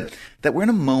did, but that we're in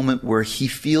a moment where he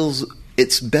feels...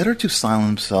 It's better to silence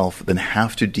himself than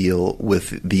have to deal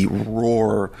with the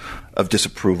roar of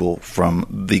disapproval from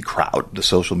the crowd, the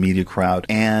social media crowd,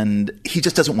 and he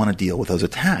just doesn't want to deal with those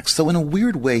attacks. So in a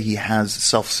weird way, he has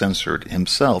self-censored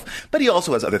himself, but he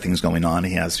also has other things going on.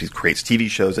 He creates TV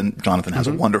shows, and Jonathan has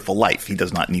a wonderful life. He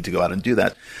does not need to go out and do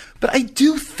that. But I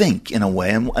do think, in a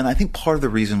way, and I think part of the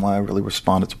reason why I really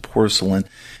responded to Porcelain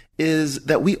is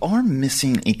that we are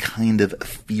missing a kind of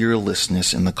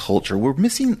fearlessness in the culture. We're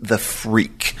missing the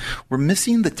freak. We're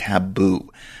missing the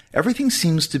taboo. Everything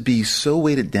seems to be so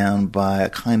weighted down by a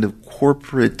kind of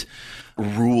corporate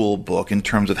rule book in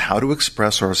terms of how to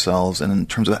express ourselves and in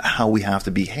terms of how we have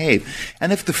to behave.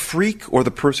 And if the freak or the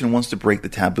person who wants to break the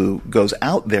taboo goes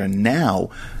out there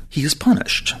now, he is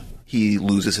punished. He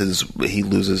loses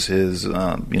his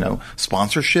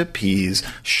sponsorship. He's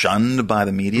shunned by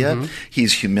the media. Mm-hmm.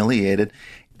 He's humiliated.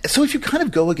 So if you kind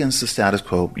of go against the status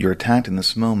quo, you're attacked in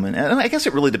this moment. And I guess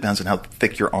it really depends on how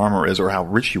thick your armor is or how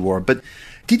rich you are. But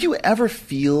did you ever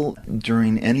feel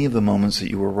during any of the moments that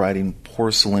you were writing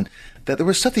Porcelain that there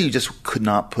was stuff that you just could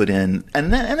not put in?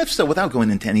 And if so, without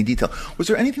going into any detail, was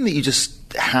there anything that you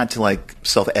just had to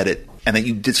self-edit and that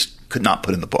you just could not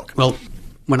put in the book? Well,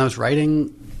 when I was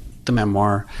writing the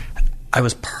memoir, I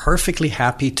was perfectly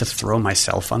happy to throw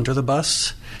myself under the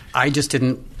bus. I just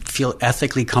didn't feel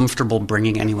ethically comfortable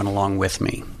bringing anyone along with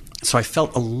me. So I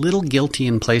felt a little guilty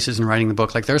in places in writing the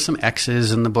book. Like there are some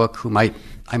exes in the book who I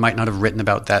might not have written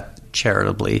about that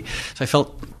charitably. So I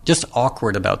felt just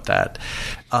awkward about that.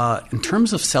 In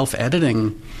terms of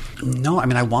self-editing, no. I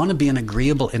mean, I want to be an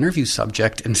agreeable interview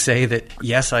subject and say that,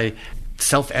 yes, I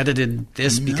self-edited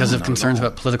this because of concerns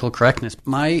about political correctness.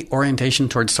 My orientation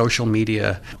towards social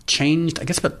media changed, I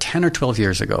guess, about 10 or 12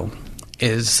 years ago.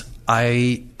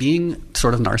 Being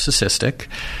sort of narcissistic,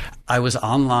 I was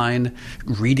online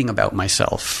reading about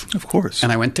myself. Of course.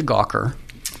 And I went to Gawker,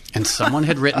 and someone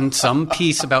had written some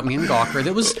piece about me in Gawker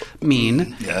that was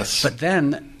mean. Yes. But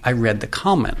then I read the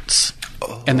comments.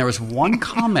 And there was one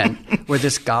comment where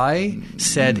this guy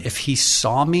said if he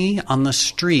saw me on the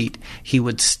street, he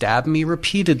would stab me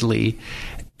repeatedly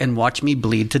and watch me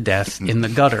bleed to death in the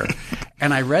gutter.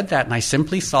 And I read that and I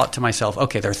simply thought to myself,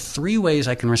 okay, there are 3 ways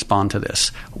I can respond to this.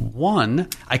 1,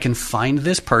 I can find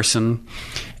this person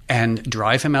and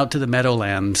drive him out to the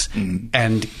Meadowlands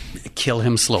and kill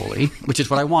him slowly, which is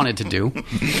what I wanted to do.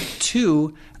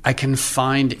 2, I can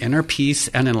find inner peace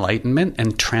and enlightenment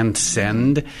and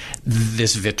transcend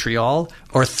this vitriol.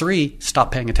 Or 3,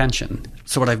 stop paying attention.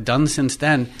 So what I've done since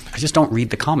then, I just don't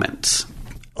read the comments.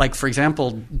 Like, for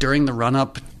example, during the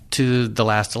run-up to the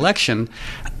last election,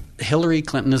 Hillary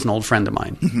Clinton is an old friend of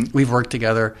mine. Mm-hmm. We've worked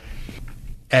together.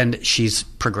 And she's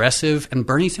progressive, and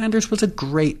Bernie Sanders was a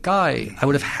great guy. I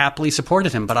would have happily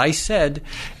supported him, but I said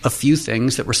a few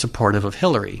things that were supportive of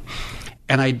Hillary.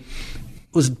 And I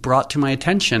was brought to my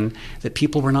attention that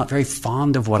people were not very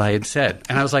fond of what I had said.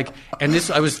 And I was like,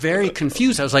 I was very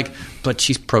confused. I was like, but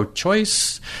she's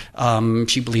pro-choice.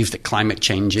 She believes that climate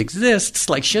change exists.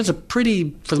 Like, she has a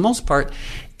pretty, for the most part,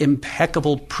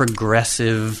 impeccable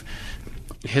progressive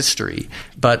history.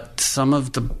 But some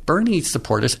of the Bernie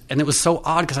supporters, and it was so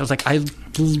odd because I was like,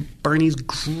 Bernie's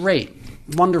great,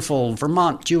 wonderful,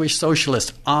 Vermont Jewish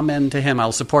socialist, amen to him,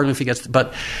 I'll support him if he gets,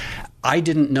 but I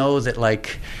didn't know that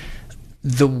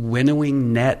the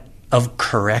winnowing net of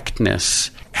correctness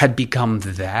had become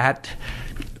that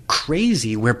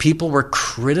crazy where people were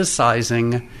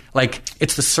criticizing,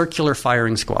 it's the circular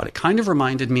firing squad. It kind of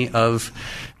reminded me of,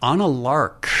 on a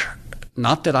lark,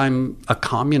 not that I'm a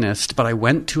communist, but I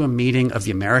went to a meeting of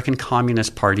the American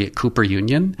Communist Party at Cooper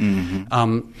Union.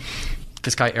 Mm-hmm.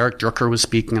 This guy, Eric Drucker, was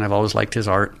speaking, and I've always liked his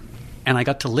art. And I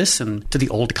got to listen to the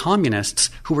old communists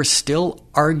who were still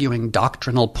arguing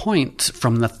doctrinal points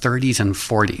from the 30s and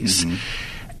 40s. Mm-hmm.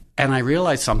 And I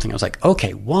realized something. I was like,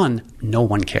 okay, 1, no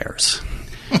one cares.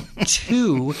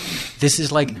 2, this is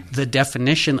the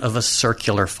definition of a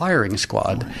circular firing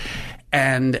squad.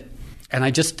 And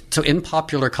so in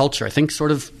popular culture, I think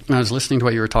sort of when I was listening to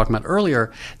what you were talking about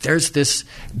earlier, there's this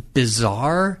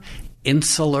bizarre,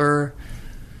 insular,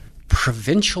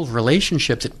 provincial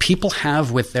relationship that people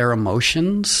have with their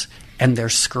emotions and their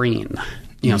screen.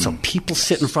 So people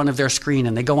sit in front of their screen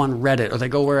and they go on Reddit or they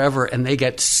go wherever and they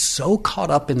get so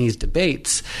caught up in these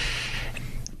debates,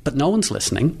 but no one's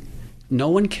listening. No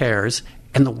one cares.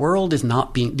 And the world is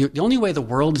not being – the only way the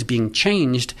world is being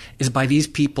changed is by these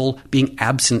people being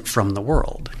absent from the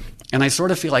world. And I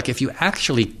sort of feel like if you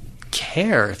actually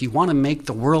care, if you want to make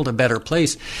the world a better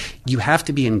place, you have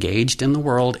to be engaged in the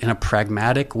world in a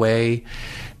pragmatic way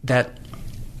that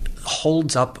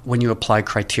holds up when you apply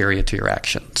criteria to your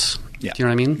actions. Yeah. Do you know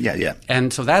what I mean? Yeah.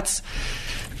 And so that's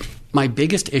my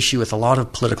biggest issue with a lot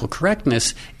of political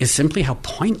correctness is simply how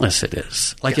pointless it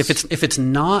is. If it's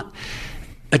not –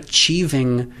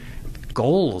 achieving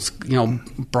goals,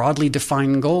 broadly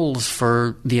defined goals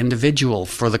for the individual,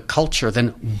 for the culture, then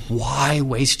why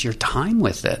waste your time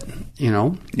with it,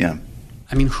 Yeah.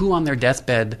 I mean, who on their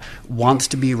deathbed wants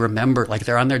to be remembered? Like,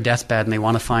 they're on their deathbed and they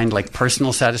want to find, like,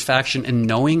 personal satisfaction in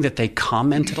knowing that they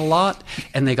commented a lot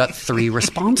and they got 3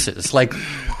 responses. Like,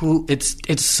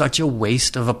 it's such a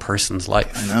waste of a person's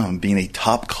life. I know. Being a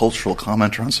top cultural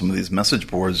commenter on some of these message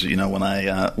boards, you know, when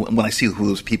I see who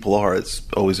those people are, it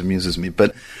always amuses me.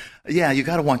 But yeah, you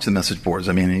got to watch the message boards.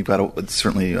 I mean, you've got to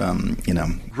certainly,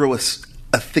 grow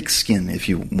a thick skin if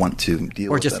you want to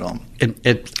deal with that all.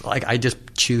 Like, I just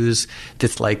choose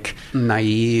this, like,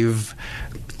 naive,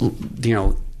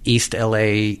 East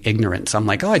LA ignorance. I'm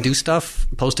like, I do stuff,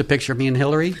 post a picture of me and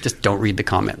Hillary, just don't read the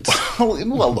comments.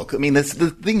 Well, look, I mean, the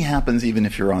thing happens even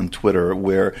if you're on Twitter,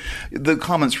 where the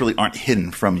comments really aren't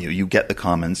hidden from you. You get the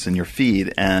comments in your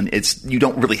feed, and you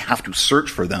don't really have to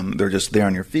search for them. They're just there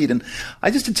on your feed. And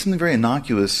I just did something very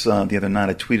innocuous the other night.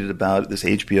 I tweeted about this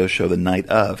HBO show, The Night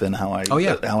Of, and how I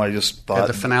just thought...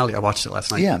 the finale, I watched it last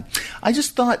night. Yeah. I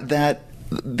just thought that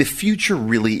the future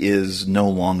really is no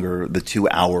longer the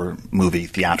 2-hour movie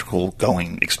theatrical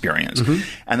going experience. Mm-hmm.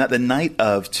 And that The Night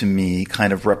Of, to me,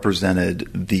 kind of represented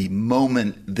the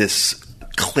moment this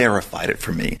clarified it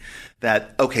for me.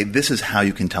 That, okay, this is how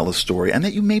you can tell a story, and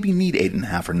that you maybe need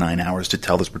 8.5 or 9 hours to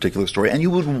tell this particular story, and you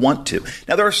would want to.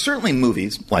 Now, there are certainly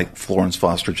movies, like Florence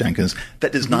Foster Jenkins,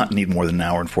 that does not need more than an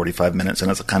hour and 45 minutes,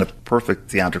 and it's a kind of perfect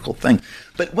theatrical thing.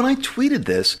 But when I tweeted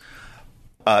this,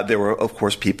 there were, of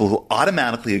course, people who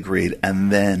automatically agreed,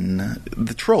 and then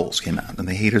the trolls came out and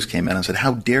the haters came out and said,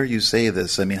 how dare you say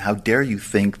this? I mean, how dare you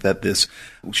think that this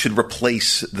should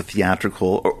replace the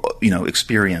theatrical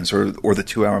experience or the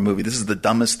 2-hour movie? This is the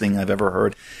dumbest thing I've ever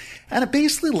heard. And it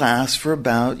basically lasts for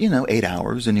about, 8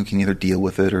 hours, and you can either deal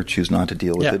with it or choose not to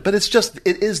deal with it. But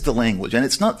it is the language, and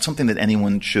it's not something that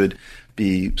anyone should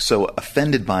be so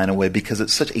offended by in a way, because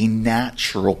it's such a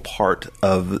natural part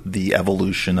of the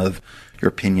evolution of your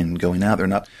opinion going out there.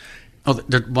 Not. Oh, to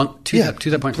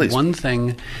that point, please. One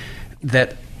thing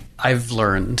that I've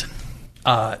learned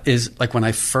is, like, when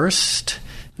I first,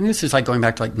 this is like going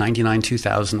back to like 99,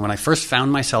 2000, when I first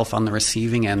found myself on the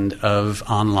receiving end of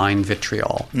online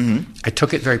vitriol, I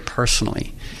took it very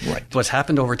personally. Right. What's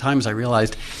happened over time is I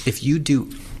realized if you do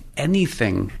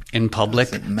anything in public,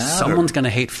 someone's going to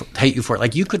hate you for it.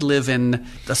 Like, you could live in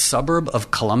the suburb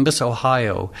of Columbus,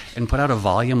 Ohio, and put out a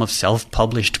volume of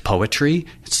self-published poetry.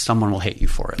 Someone will hate you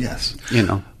for it. Yes,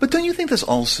 But don't you think this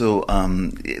also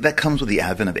that comes with the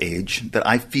advent of age? That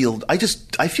I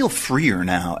feel freer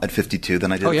now at 52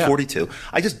 than I did at 42.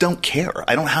 I just don't care.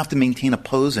 I don't have to maintain a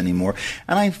pose anymore,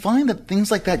 and I find that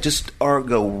things like that just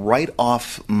go right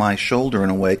off my shoulder in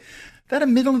a way that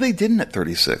admittedly they didn't at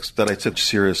 36, that I took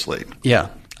seriously. Yeah.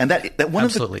 And that one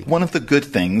of the good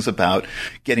things about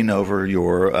getting over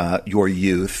your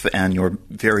youth and your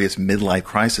various midlife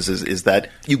crises is that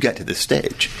you get to this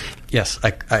stage. Yes,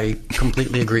 I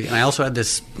completely agree. And I also had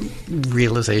this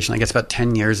realization, I guess about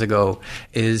 10 years ago,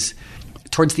 is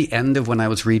towards the end of when I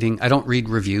was reading, I don't read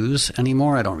reviews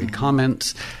anymore. I don't read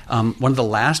comments. One of the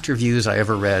last reviews I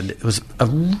ever read, it was a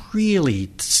really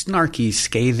snarky,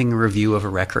 scathing review of a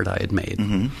record I had made.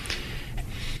 Mm-hmm.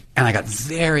 And I got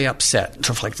very upset.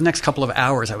 So for like the next couple of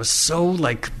hours, I was so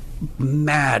like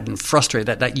mad and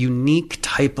frustrated, that unique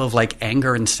type of like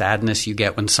anger and sadness you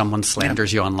get when someone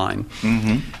slanders you online.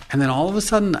 Mm-hmm. And then all of a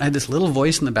sudden, I had this little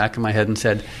voice in the back of my head and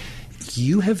said,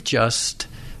 you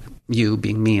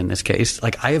being me in this case,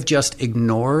 like, I have just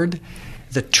ignored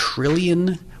the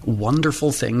trillion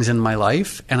wonderful things in my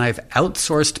life, and I've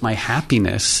outsourced my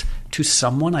happiness to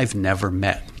someone I've never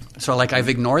met. So, like, I've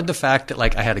ignored the fact that,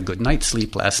 like, I had a good night's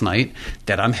sleep last night,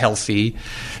 that I'm healthy,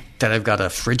 that I've got a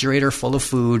refrigerator full of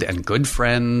food and good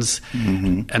friends,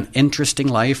 an interesting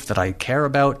life that I care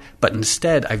about. But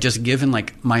instead, I've just given,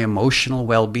 like, my emotional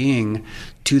well-being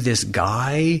to this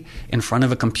guy in front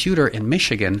of a computer in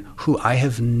Michigan who I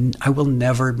will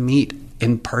never meet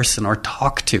in person or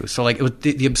talk to. So, like, it was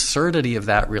the absurdity of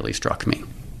that really struck me.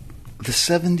 The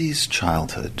 70s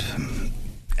childhood,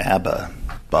 ABBA,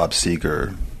 Bob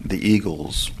Seger, the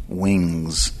Eagles,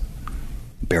 Wings,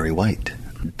 Barry White,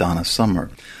 Donna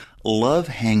Summer. Love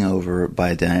Hangover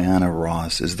by Diana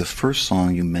Ross is the first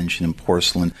song you mention in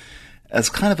Porcelain as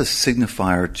kind of a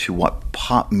signifier to what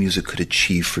pop music could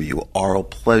achieve for you. Oral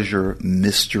pleasure,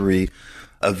 mystery,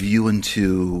 a view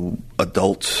into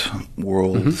adult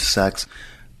world, sex.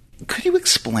 Could you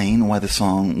explain why the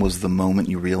song was the moment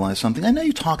you realized something? I know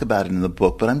you talk about it in the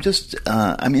book, but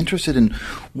I'm interested in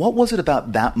what was it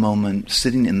about that moment,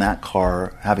 sitting in that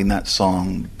car, having that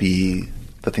song be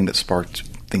the thing that sparked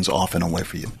things off in a way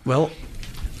for you? Well,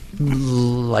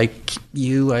 like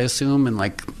you, I assume, and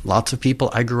like lots of people,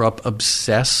 I grew up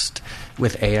obsessed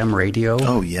with AM radio.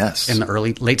 Oh, yes. In the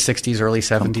late 60s, early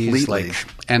 70s. Completely.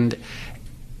 And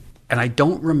And I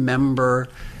don't remember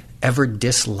ever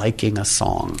disliking a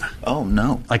song. Oh,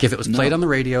 no. Like if it was played on the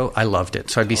radio, I loved it.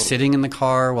 So I'd be sitting in the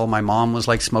car while my mom was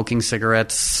like smoking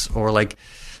cigarettes or like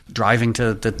driving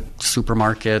to the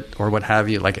supermarket or what have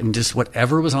you. Like, and just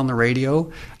whatever was on the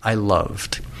radio, I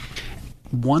loved.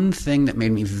 One thing that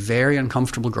made me very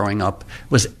uncomfortable growing up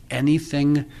was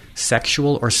anything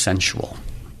sexual or sensual.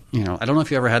 You know, I don't know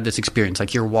if you ever had this experience.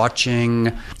 Like you're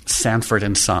watching Sanford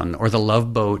and Son or The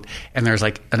Love Boat, and there's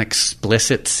like an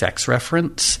explicit sex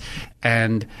reference,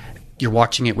 and you're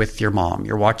watching it with your mom.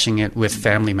 You're watching it with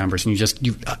family members, and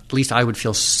you at least I would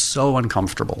feel so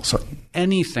uncomfortable. So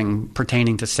anything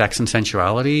pertaining to sex and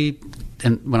sensuality,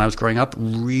 and when I was growing up,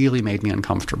 really made me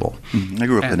uncomfortable. I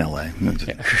grew up in L.A.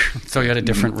 Yeah. So you had a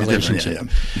different relationship.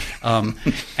 Yeah.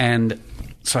 And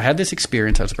so I had this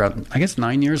experience. I was about, I guess,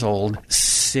 9 years old,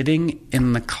 sitting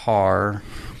in the car.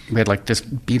 We had like this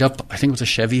beat up, I think it was a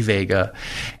Chevy Vega,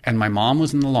 and my mom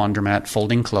was in the laundromat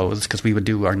folding clothes because we would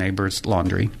do our neighbor's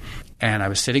laundry. And I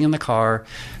was sitting in the car,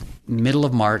 middle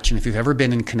of March, and if you've ever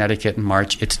been in Connecticut in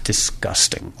March, it's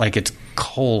disgusting. Like it's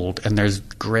cold, and there's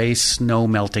gray snow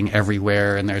melting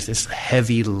everywhere, and there's this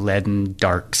heavy, leaden,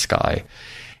 dark sky.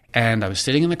 And I was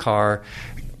sitting in the car,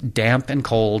 damp and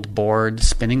cold, bored,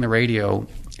 spinning the radio,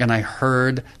 and I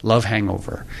heard Love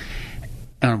Hangover.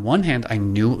 And on one hand, I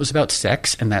knew it was about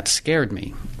sex, and that scared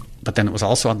me. But then it was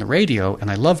also on the radio, and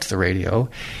I loved the radio.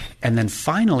 And then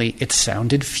finally, it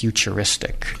sounded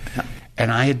futuristic. Yeah.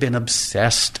 And I had been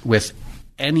obsessed with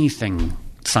anything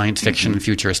science fiction and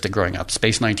futuristic growing up.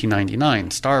 Space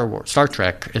 1999, Star Wars, Star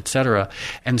Trek, etc.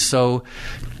 And so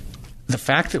the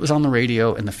fact that it was on the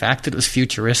radio and the fact that it was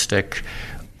futuristic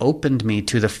opened me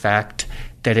to the fact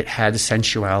that it had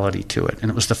sensuality to it. And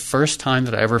it was the first time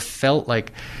that I ever felt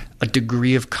like a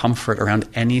degree of comfort around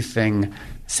anything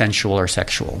sensual or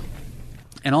sexual.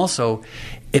 And also,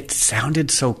 it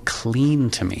sounded so clean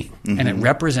to me. And it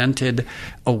represented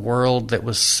a world that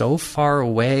was so far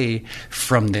away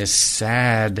from this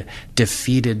sad,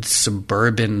 defeated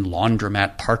suburban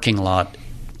laundromat parking lot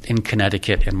in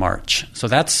Connecticut in March. So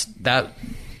that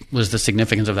was the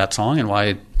significance of that song and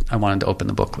why I wanted to open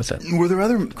the book with it. Were there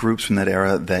other groups from that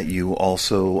era that you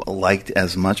also liked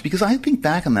as much? Because I think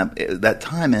back on that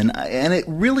time, and it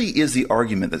really is the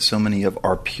argument that so many of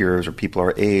our peers or people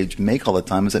our age make all the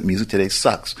time, is that music today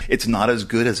sucks. It's not as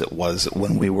good as it was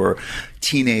when we were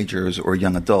teenagers or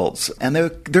young adults. And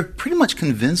they're pretty much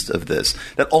convinced of this,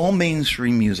 that all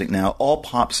mainstream music now, all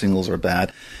pop singles are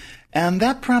bad. And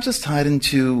that perhaps is tied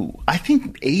into, I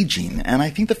think, aging. And I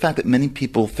think the fact that many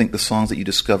people think the songs that you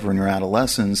discover in your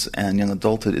adolescence and young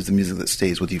adulthood is the music that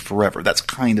stays with you forever. That's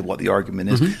kind of what the argument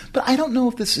is. But I don't know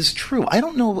if this is true. I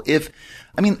don't know if,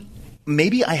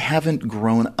 maybe I haven't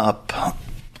grown up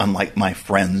unlike my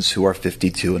friends who are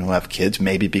 52 and who have kids,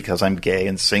 maybe because I'm gay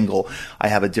and single, I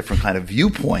have a different kind of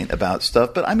viewpoint about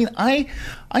stuff. But I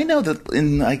know that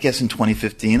in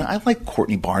 2015, I liked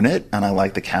Courtney Barnett, and I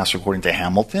liked the cast recording to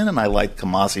Hamilton, and I liked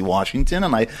Kamasi Washington,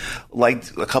 and I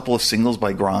liked a couple of singles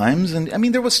by Grimes. And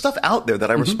there was stuff out there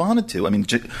that I responded to.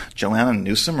 Joanna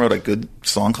Newsom wrote a good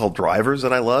song called Drivers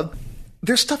that I loved.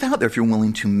 There's stuff out there if you're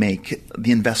willing to make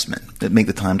the investment, make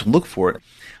the time to look for it.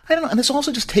 I don't know, and this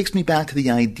also just takes me back to the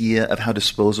idea of how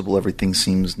disposable everything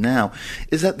seems now,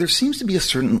 is that there seems to be a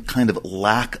certain kind of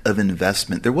lack of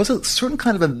investment. There was a certain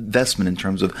kind of investment in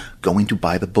terms of going to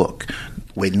buy the book,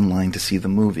 waiting in line to see the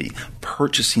movie,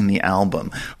 purchasing the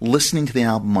album, listening to the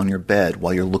album on your bed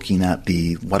while you're looking at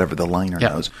the liner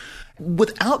notes.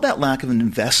 Without that lack of an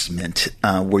investment,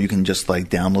 where you can just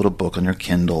download a book on your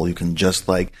Kindle, you can just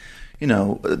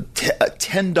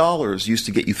 $10 used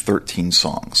to get you 13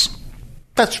 songs.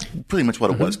 That's pretty much what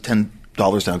it was.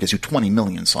 $10 now gets you 20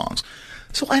 million songs.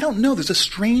 So I don't know. There's a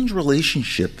strange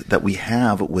relationship that we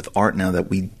have with art now that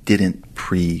we didn't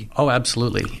pre. Oh,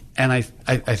 absolutely. And I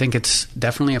think it's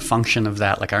definitely a function of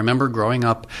that. Like I remember growing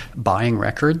up buying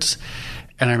records,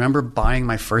 and I remember buying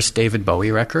my first David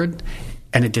Bowie record,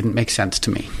 and it didn't make sense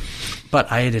to me. But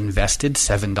I had invested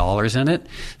 $7 in it,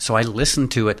 so I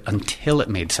listened to it until it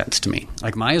made sense to me.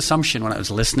 Like my assumption when I was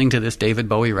listening to this David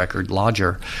Bowie record,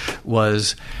 Lodger,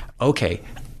 was, okay,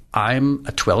 I'm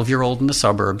a 12-year-old in the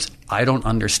suburbs. I don't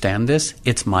understand this.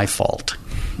 It's my fault.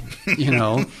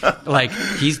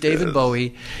 He's David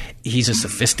Bowie. He's a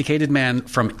sophisticated man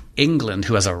from England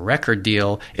who has a record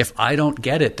deal. If I don't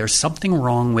get it, there's something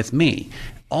wrong with me.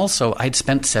 Also, I'd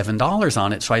spent $7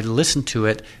 on it, so I listened to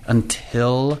it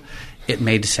until it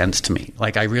made sense to me.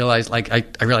 I realized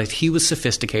he was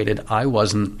sophisticated. I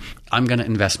wasn't. I'm going to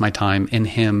invest my time in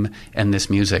him and this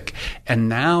music. And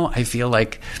now I feel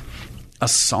like a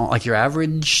song, like your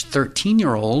average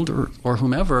 13-year-old or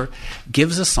whomever,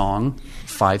 gives a song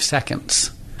 5 seconds.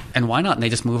 And why not? And they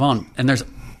just move on. And there's,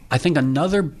 I think,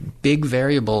 another big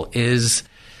variable is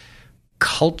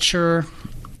culture,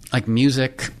 like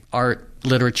music, art,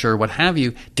 literature, what have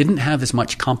you, didn't have as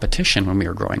much competition when we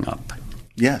were growing up.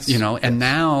 Yes. And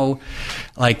now,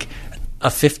 like, a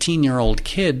 15-year-old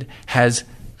kid has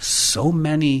so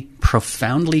many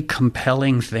profoundly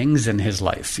compelling things in his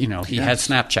life. He has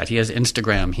Snapchat, he has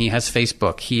Instagram, he has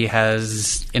Facebook, he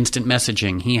has instant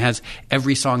messaging, he has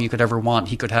every song you could ever want.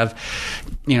 He could have,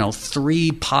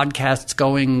 3 podcasts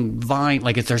going, Vine.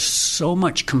 Like, there's so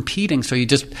much competing. So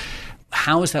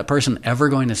how is that person ever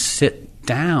going to sit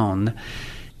down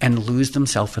and lose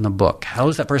themselves in a book? How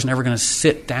is that person ever going to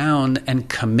sit down and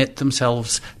commit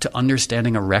themselves to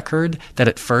understanding a record that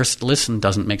at first listen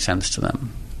doesn't make sense to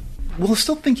them? Well,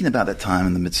 still thinking about that time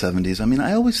in the mid-'70s, I mean,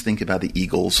 I always think about the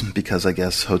Eagles because I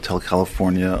guess Hotel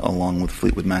California, along with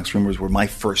Fleetwood Mac's Rumors, were my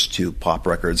first 2 pop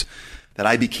records that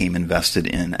I became invested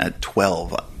in at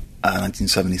 12,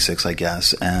 1976, I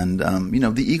guess. And,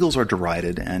 the Eagles are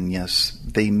derided, and yes,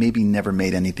 they maybe never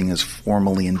made anything as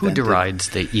formally invented. Who derides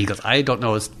the Eagles? I don't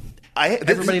know.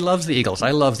 Everybody loves the Eagles.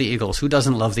 I love the Eagles. Who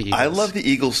doesn't love the Eagles? I love the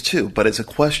Eagles too, but it's a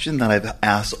question that I've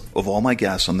asked of all my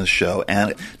guests on this show,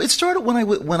 and it started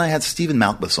when I had Stephen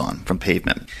Malkmus on from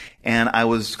Pavement, and I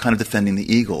was kind of defending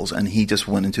the Eagles, and he just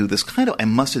went into this kind of, I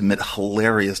must admit,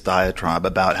 hilarious diatribe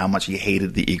about how much he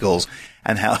hated the Eagles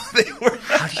and how they were.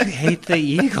 How do you hate the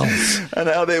Eagles? And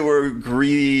how they were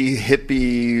greedy,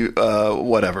 hippie,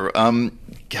 whatever.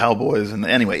 Cowboys, and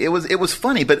anyway, it was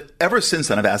funny, but ever since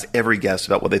then I've asked every guest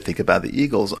about what they think about the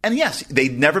Eagles, and yes, they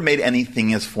never made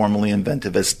anything as formally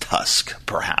inventive as Tusk,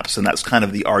 perhaps, and that's kind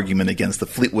of the argument against the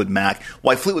Fleetwood Mac,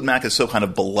 why Fleetwood Mac is so kind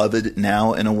of beloved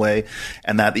now in a way,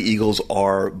 and that the Eagles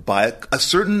are, by a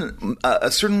certain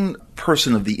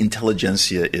person of the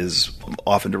intelligentsia, is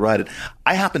often derided.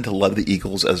 I happen to love the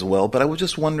Eagles as well, but I was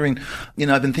just wondering,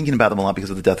 I've been thinking about them a lot because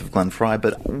of the death of Glenn Frey,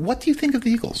 but what do you think of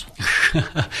the Eagles?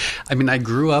 I mean, I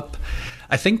grew up,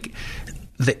 I think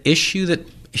the issue that,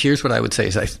 here's what I would say,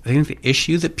 is I think the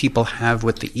issue that people have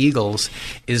with the Eagles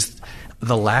is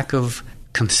the lack of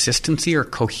consistency or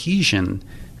cohesion.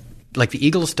 Like, the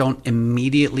Eagles don't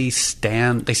immediately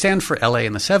stand – they stand for L.A.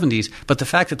 in the 70s, but the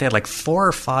fact that they had like 4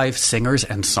 or 5 singers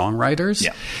and songwriters,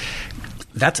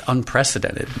 that's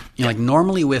unprecedented. Like,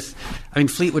 normally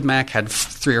Fleetwood Mac had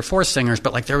 3 or 4 singers,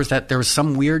 but like there was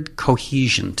some weird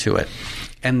cohesion to it.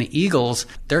 And the Eagles,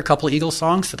 there are a couple of Eagles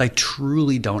songs that I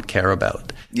truly don't care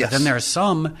about. Yes. But then there are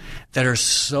some that are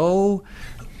so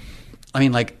 –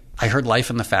 like, I heard Life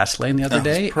in the Fast Lane the other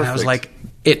day, and I was like,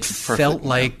 it felt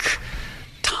like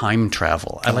time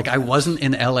travel. I wasn't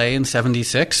in L.A. in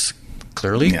 76,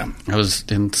 clearly. Yeah. I was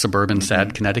in suburban,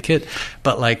 sad Connecticut.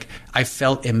 But, like, I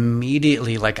felt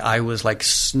immediately like I was, like,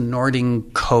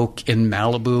 snorting coke in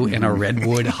Malibu in a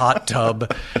redwood hot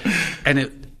tub.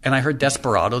 And I heard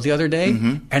Desperado the other day,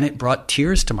 and it brought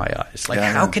tears to my eyes. Like,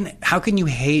 how can you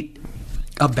hate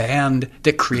a band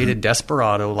that created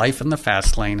Desperado, Life in the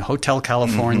Fast Lane, Hotel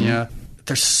California?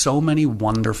 There's so many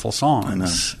wonderful songs. I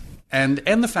know.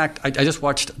 And the fact, I just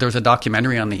watched, there was a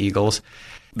documentary on the Eagles.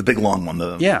 The big long one.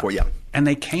 And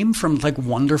they came from, like,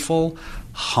 wonderful,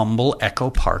 humble Echo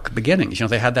Park beginnings.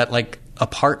 They had that, like,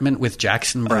 apartment with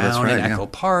Jackson Browne in Echo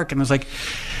Park. And it was like,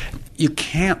 you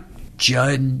can't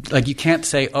judge, like, you can't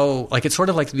say, like, it's sort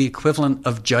of like the equivalent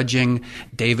of judging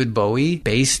David Bowie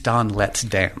based on Let's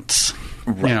Dance.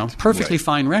 Right. Perfectly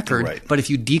fine record, but if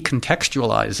you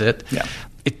decontextualize it,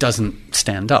 it doesn't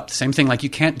stand up. Same thing, like, you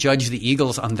can't judge the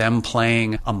Eagles on them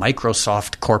playing a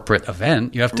Microsoft corporate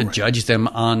event. You have to judge them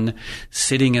on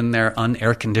sitting in their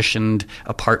unair-conditioned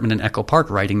apartment in Echo Park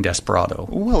writing Desperado.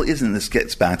 Well, this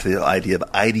gets back to the idea of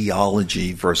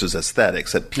ideology versus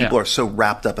aesthetics, that people are so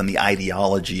wrapped up in the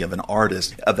ideology of an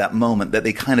artist of that moment that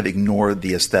they kind of ignore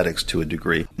the aesthetics to a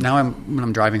degree. Now when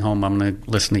I'm driving home, I'm going to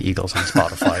listen to Eagles on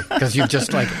Spotify because you've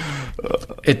just, like,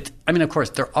 it. I mean, of course,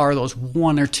 there are those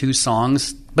 1 or 2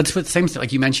 songs, but it's the same thing.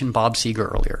 Like, you mentioned Bob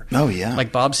Seger earlier. Oh, yeah.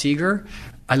 Like, Bob Seger,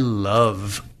 I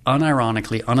love,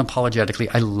 unironically, unapologetically,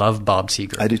 I love Bob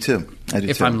Seger. I do too.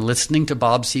 If I'm listening to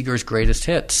Bob Seger's greatest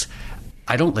hits,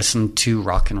 I don't listen to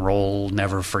Rock and Roll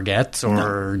Never Forgets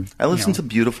or... No. I listen to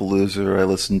Beautiful Loser. I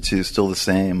listen to Still the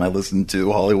Same. I listen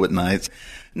to Hollywood Nights.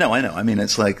 No, I know. I mean,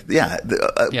 it's like,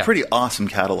 pretty awesome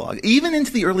catalog. Even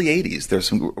into the early 80s. There's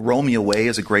some Roll Me Away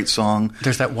is a great song.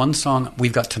 There's that one song,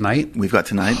 We've Got Tonight. We've Got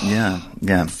Tonight, yeah.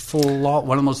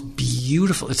 One of the most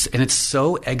beautiful. It's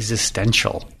so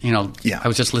existential. I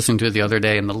was just listening to it the other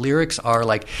day, and the lyrics are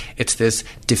like, it's this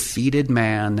defeated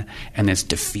man and this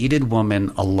defeated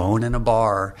woman alone in a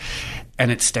bar.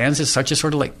 And it stands as such a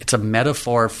sort of, like, it's a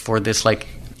metaphor for this, like,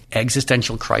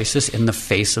 existential crisis in the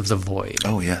face of the void.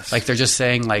 Oh, yes. Like they're just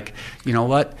saying, like, you know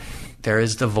what? There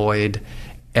is the void,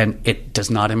 and it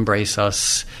does not embrace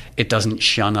us. It doesn't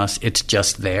shun us. It's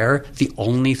just there. The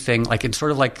only thing, like, it's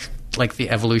sort of like the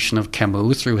evolution of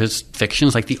Camus through his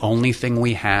fictions, like the only thing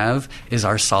we have is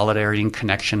our solidarity and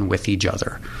connection with each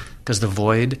other, because the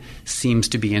void seems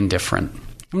to be indifferent.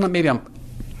 Maybe I'm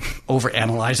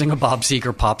overanalyzing a Bob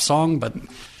Seger pop song, but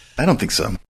I don't think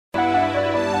so.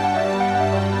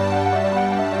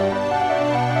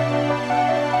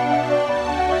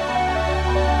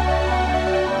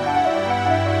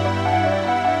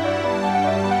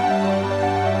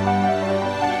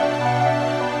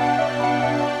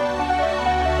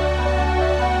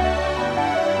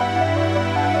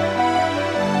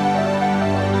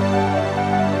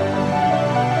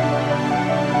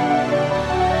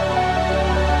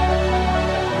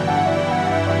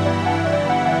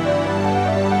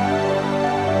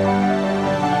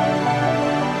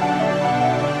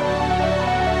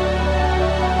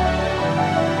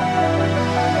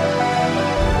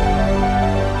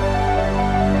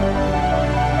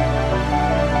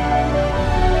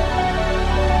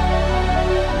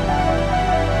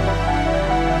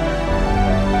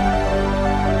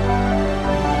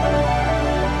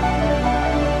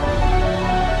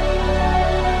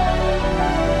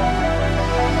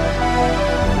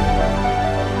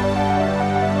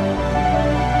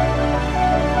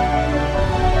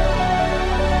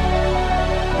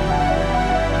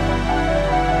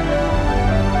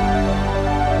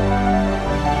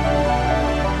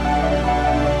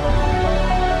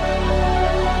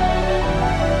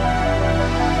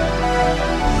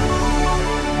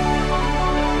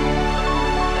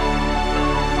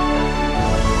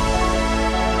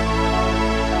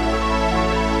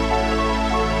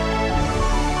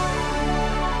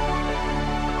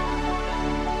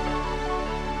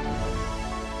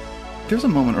 There's a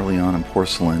moment early on in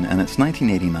Porcelain, and it's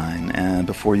 1989, and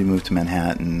before you move to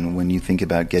Manhattan, when you think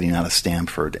about getting out of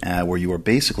Stamford, where you are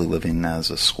basically living as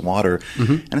a squatter,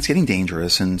 and it's getting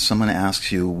dangerous, and someone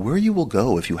asks you where you will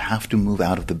go if you have to move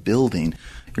out of the building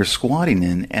you're squatting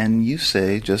in, and you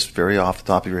say, just very off the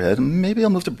top of your head, maybe I'll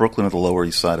move to Brooklyn or the Lower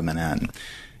East Side of Manhattan.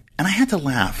 And I had to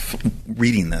laugh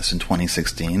reading this in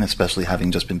 2016, especially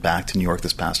having just been back to New York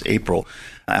this past April,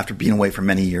 after being away for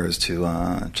many years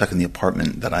to check in the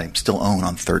apartment that I still own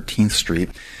on 13th Street.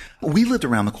 We lived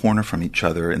around the corner from each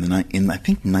other in I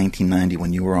think 1990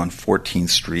 when you were on 14th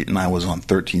Street and I was on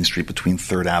 13th Street between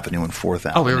 3rd Avenue and 4th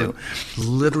Avenue. Oh, we were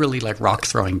literally like rock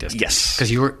throwing distance. Yes.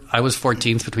 Because I was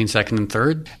 14th between 2nd and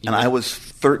 3rd. And I was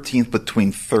 13th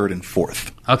between 3rd and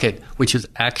 4th. Okay, which is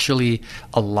actually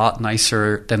a lot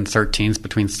nicer than 13th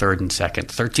between 3rd and 2nd.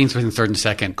 13th between 3rd and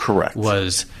 2nd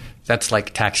Correct. That's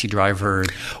like Taxi Driver.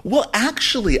 Well,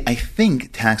 actually, I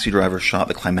think Taxi Driver shot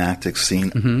the climactic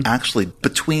scene actually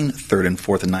between 3rd and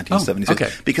 4th in 1976. Oh,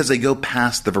 okay. Because they go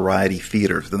past the Variety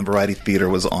Theater. The Variety Theater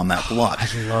was on that block.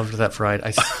 I loved that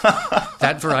Variety.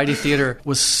 That Variety Theater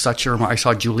was such a... I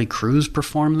saw Julie Cruz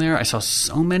perform there. I saw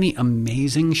so many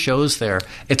amazing shows there.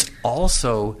 It's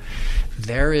also...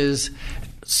 There is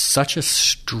such a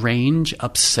strange,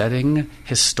 upsetting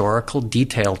historical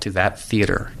detail to that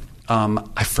theater.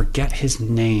 I forget his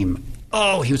name.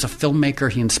 Oh, he was a filmmaker.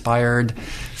 He inspired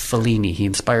Fellini. He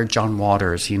inspired John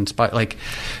Waters. He inspired,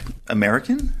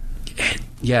 American?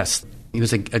 Yes. He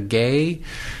was a gay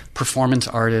performance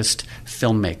artist,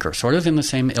 filmmaker, sort of in the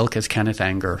same ilk as Kenneth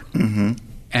Anger. Mm-hmm.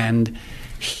 And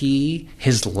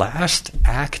his last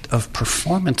act of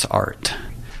performance art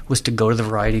was to go to the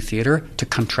Variety Theater to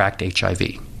contract HIV.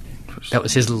 That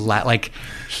was his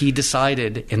he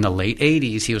decided in the late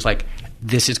 80s, he was like,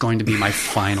 this is going to be my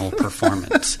final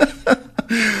performance.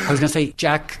 I was going to say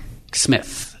Jack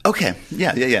Smith. Okay.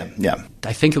 Yeah.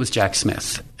 I think it was Jack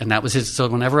Smith. And that was his... So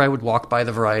whenever I would walk by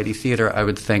the Variety Theater, I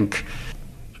would think...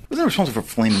 Wasn't he responsible for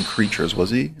Flaming Creatures, was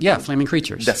he? Yeah, Flaming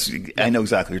Creatures. I know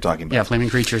exactly what you're talking about. Yeah,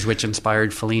 Flaming Creatures, which inspired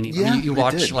Fellini. Yeah, you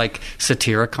watch,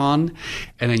 Satyricon,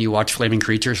 and then you watch Flaming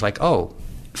Creatures,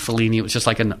 Fellini, it was just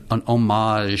like an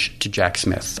homage to Jack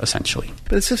Smith, essentially.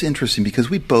 But it's just interesting because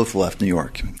we both left New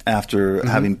York after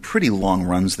having pretty long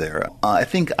runs there. I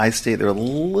think I stayed there a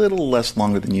little less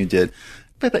longer than you did.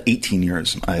 About 18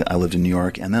 years I lived in New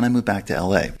York, and then I moved back to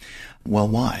L.A. Well,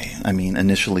 why? I mean,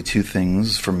 initially two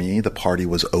things for me. The party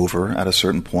was over at a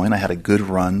certain point. I had a good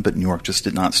run, but New York just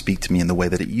did not speak to me in the way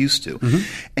that it used to. Mm-hmm.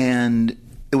 And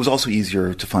it was also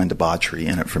easier to find debauchery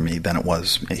in it for me than it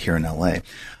was here in L.A.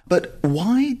 But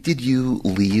why did you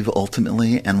leave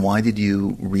ultimately, and why did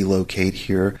you relocate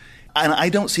here? And I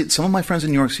don't see it. Some of my friends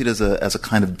in New York see it as a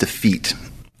kind of defeat.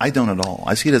 I don't at all.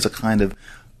 I see it as a kind of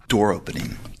door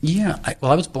opening. Yeah. I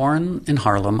was born in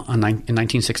Harlem in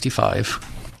 1965,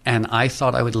 and I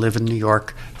thought I would live in New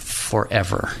York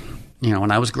forever.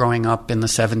 When I was growing up in the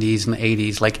 70s and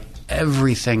the 80s, like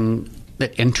everything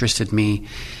that interested me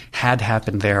had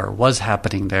happened there, was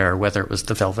happening there, whether it was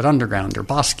the Velvet Underground or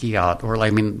Basquiat, or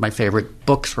my favorite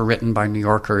books were written by New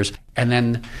Yorkers. And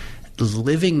then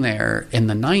living there in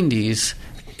the 90s,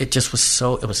 it just was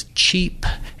it was cheap,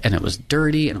 and it was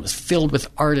dirty, and it was filled with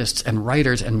artists and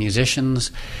writers and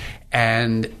musicians,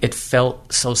 and it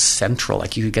felt so central.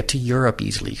 Like you could get to Europe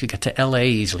easily, you could get to LA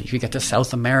easily, you could get to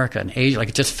South America and Asia. Like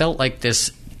it just felt like this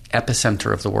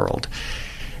epicenter of the world.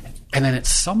 And then at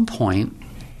some point,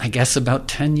 I guess about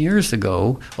 10 years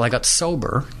ago, I got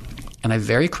sober, and I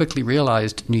very quickly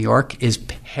realized New York is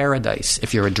paradise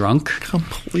if you're a drunk.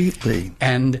 Completely.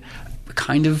 And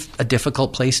kind of a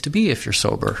difficult place to be if you're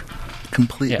sober.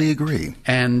 Completely agree.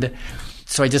 And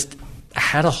so I just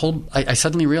had I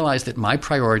suddenly realized that my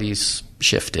priorities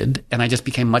shifted, and I just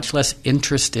became much less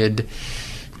interested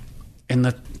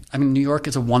in New York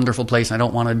is a wonderful place, and I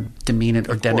don't want to demean it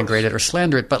or denigrate it or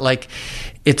slander it, but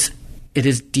it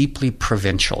is deeply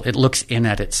provincial. It looks in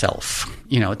at itself.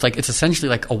 It's essentially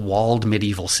like a walled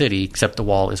medieval city, except the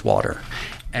wall is water.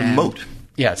 And, a moat.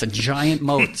 Yeah, it's a giant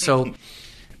moat. So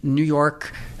New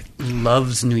York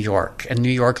loves New York, and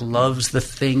New York loves the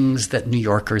things that New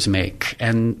Yorkers make,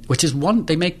 and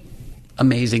they make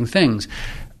amazing things.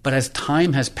 But as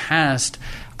time has passed,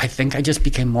 I think I just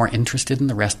became more interested in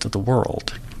the rest of the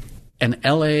world. And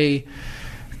LA,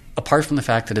 apart from the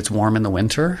fact that it's warm in the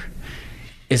winter,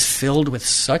 is filled with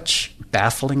such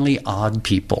bafflingly odd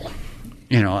people.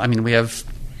 We have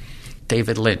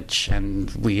David Lynch, and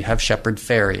we have Shepard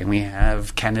Fairey, and we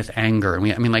have Kenneth Anger,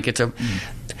 and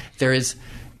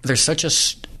there's such a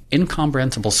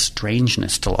incomprehensible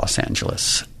strangeness to Los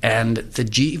Angeles, and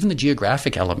even the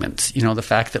geographic elements. The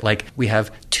fact that we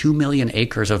have 2 million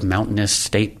acres of mountainous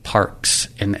state parks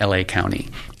in LA County,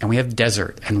 and we have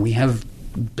desert, and we have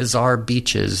bizarre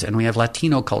beaches, and we have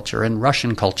Latino culture and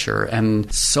Russian culture,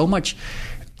 and so much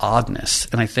oddness.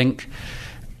 And I think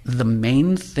the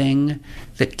main thing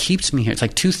that keeps me here,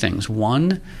 it's two things.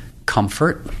 One,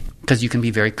 comfort, because you can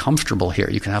be very comfortable here.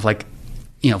 You can have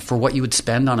for what you would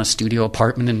spend on a studio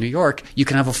apartment in New York, you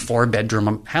can have a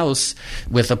 4-bedroom house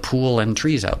with a pool and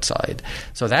trees outside.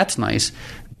 So that's nice.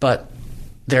 But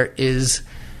there is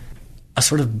a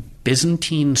sort of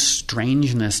Byzantine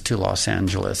strangeness to Los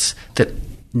Angeles that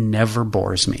never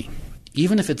bores me.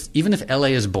 Even if LA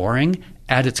is boring,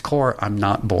 at its core, I'm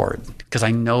not bored, because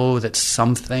I know that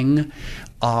something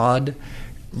odd,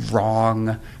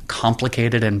 wrong,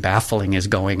 complicated, and baffling is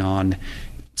going on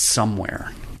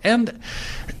somewhere. And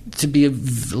to be a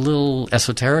little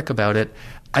esoteric about it,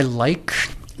 I like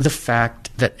the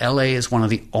fact that LA is one of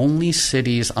the only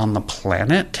cities on the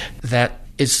planet that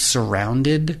is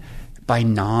surrounded by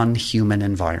non-human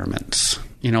environments.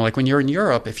 When you're in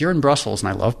Europe, if you're in Brussels, and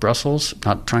I love Brussels,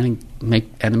 not trying to make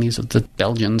enemies of the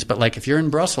Belgians, but if you're in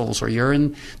Brussels, or you're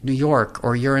in New York,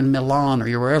 or you're in Milan, or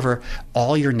you're wherever,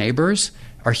 all your neighbors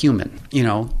are human.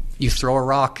 You throw a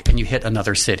rock and you hit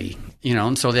another city,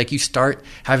 and so you start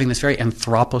having this very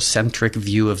anthropocentric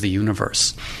view of the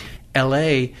universe.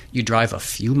 LA, you drive a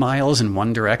few miles in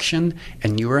one direction,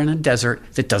 and you are in a desert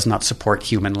that does not support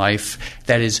human life,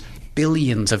 that is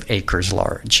billions of acres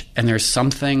large. And there's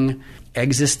something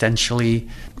existentially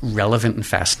relevant and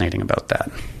fascinating about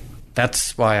that.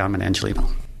 That's why I'm an Angelino.